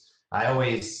trustees, I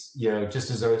always,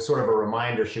 just as a sort of a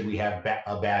reminder, should we have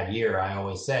a bad year, I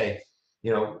always say,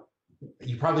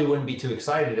 you probably wouldn't be too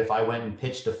excited if I went and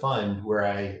pitched a fund where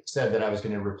I said that I was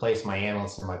going to replace my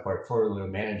analysts and my portfolio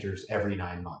managers every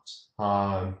 9 months.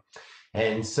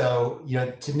 And so,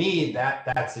 to me,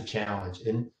 that's the challenge.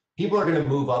 And people are going to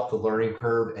move up the learning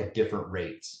curve at different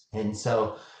rates. And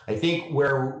so I think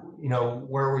where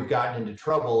we've gotten into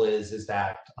trouble is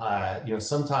that,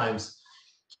 sometimes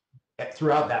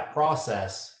throughout that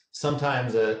process,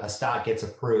 sometimes a stock gets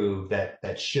approved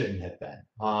that shouldn't have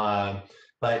been.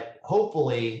 But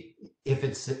hopefully, if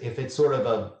it's sort of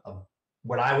a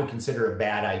what I would consider a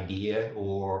bad idea,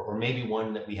 or maybe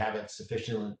one that we haven't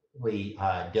sufficiently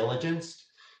diligenced,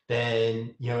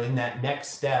 then in that next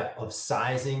step of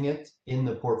sizing it in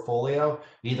the portfolio,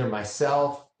 either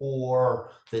myself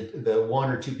or the 1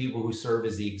 or 2 people who serve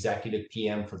as the executive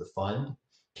PM for the fund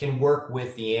can work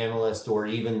with the analyst or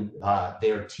even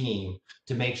their team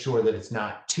to make sure that it's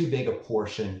not too big a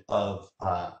portion of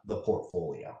the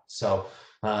portfolio. So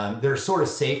there's sort of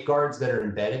safeguards that are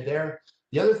embedded there.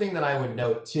 The other thing that I would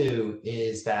note too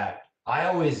is that I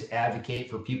always advocate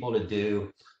for people to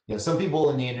do, some people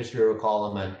in the industry will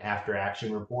call them an after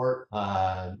action report,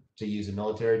 to use a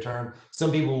military term.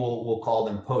 Some people will call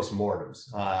them postmortems,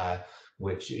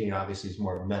 which obviously is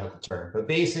more of a medical term. But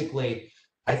basically,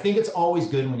 I think it's always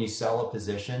good when you sell a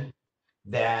position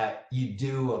that you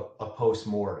do a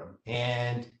postmortem.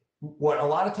 And what a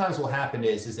lot of times will happen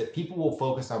is that people will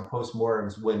focus on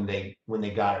postmortems when they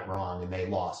got it wrong and they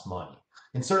lost money.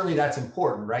 And certainly that's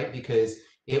important, right? Because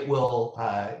it will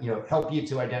help you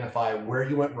to identify where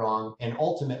you went wrong and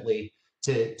ultimately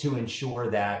to ensure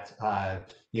that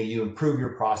you improve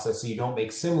your process so you don't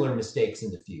make similar mistakes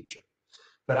in the future.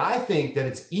 But I think that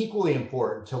it's equally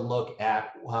important to look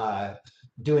at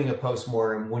doing a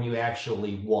postmortem when you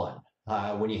actually won,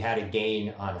 when you had a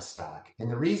gain on a stock. And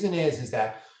the reason is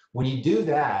that when you do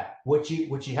that, what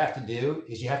you have to do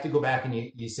is you have to go back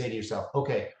and you say to yourself,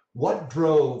 okay, what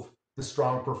drove the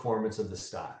strong performance of the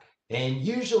stock? And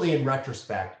usually in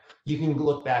retrospect, you can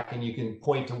look back and you can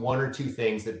point to 1 or 2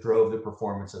 things that drove the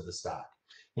performance of the stock.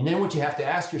 And then what you have to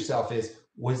ask yourself is,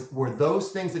 were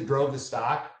those things that drove the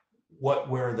stock, what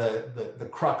were the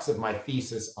crux of my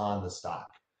thesis on the stock?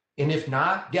 And if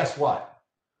not, guess what?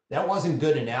 That wasn't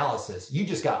good analysis. You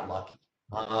just got lucky.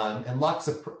 And luck's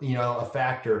a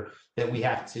factor that we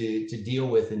have to deal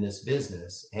with in this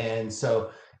business. And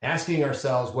so asking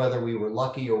ourselves whether we were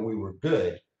lucky or we were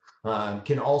good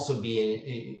can also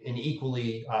be an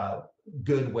equally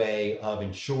good way of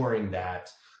ensuring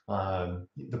that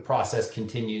the process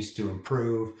continues to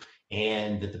improve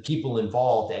and that the people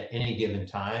involved at any given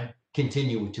time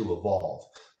continue to evolve.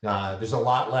 There's a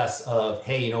lot less of,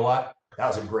 hey, you know what? That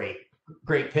was a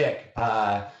great pick.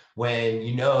 When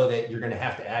you know that you're going to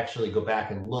have to actually go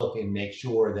back and look and make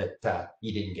sure that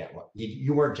you didn't get lucky.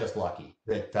 You weren't just lucky,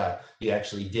 that you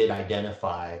actually did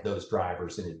identify those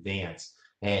drivers in advance.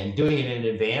 And doing it in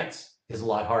advance is a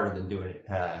lot harder than doing it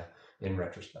in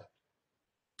retrospect.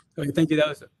 Okay, thank you. That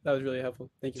was really helpful.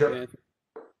 Thank you Sure. for the answer.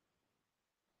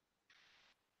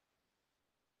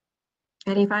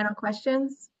 Any final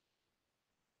questions?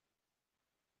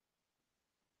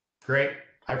 Great.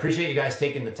 I appreciate you guys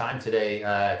taking the time today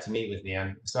to meet with me.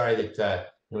 I'm sorry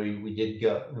that we did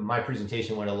go. My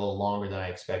presentation went a little longer than I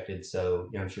expected, so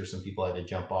I'm sure some people had to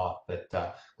jump off. But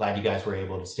glad you guys were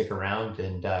able to stick around.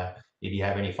 And if you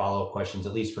have any follow-up questions,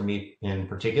 at least for me in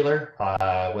particular,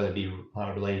 whether it be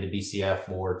related to BCF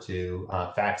or to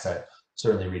FactSet,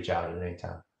 certainly reach out at any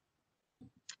time.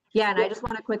 Yeah, and I just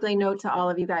want to quickly note to all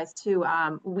of you guys too,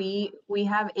 we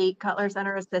have 8 Cutler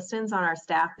Center assistants on our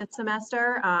staff this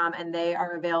semester, and they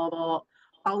are available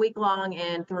all week long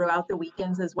and throughout the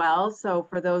weekends as well. So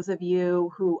for those of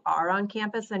you who are on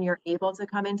campus and you're able to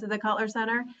come into the Cutler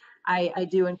Center, I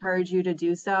do encourage you to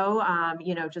do so,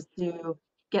 just to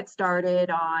get started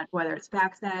on whether it's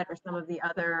FactSet or some of the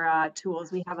other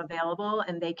tools we have available,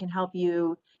 and they can help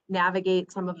you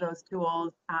navigate some of those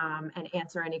tools and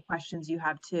answer any questions you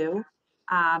have too.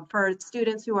 For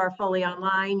students who are fully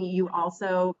online, you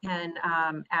also can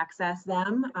access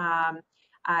them.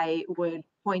 I would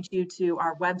point you to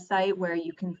our website where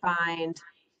you can find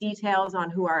details on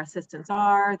who our assistants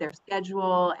are, their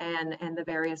schedule, and the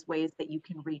various ways that you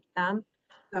can reach them.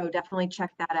 So definitely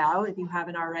check that out if you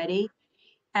haven't already.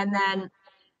 And then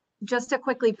just to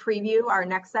quickly preview our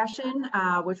next session,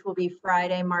 which will be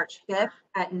Friday, March 5th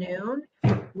at noon.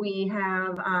 We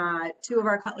have two of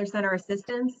our Cutler Center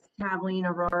assistants, Kathleen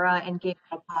Aurora and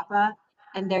Gabriel Papa,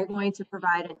 and they're going to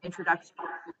provide an introduction to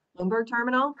the Bloomberg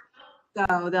terminal.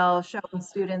 So they'll show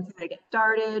students how to get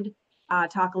started,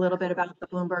 talk a little bit about the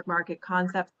Bloomberg Market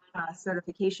Concepts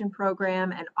certification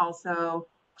program, and also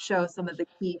show some of the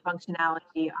key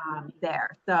functionality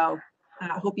there. So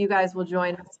I hope you guys will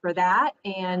join us for that,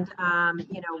 and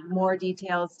more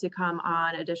details to come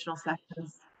on additional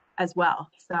sessions as well.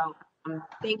 So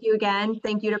thank you again.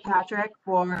 Thank you to Patrick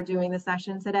for doing the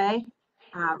session today.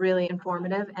 Really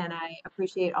informative, and I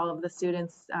appreciate all of the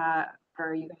students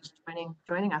for you guys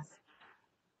joining us.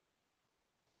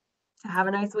 So have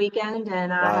a nice weekend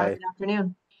and have a good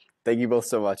afternoon. Thank you both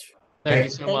so much. Thank you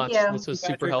so Thank much. you. This was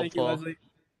Patrick, super thank you, helpful. Leslie.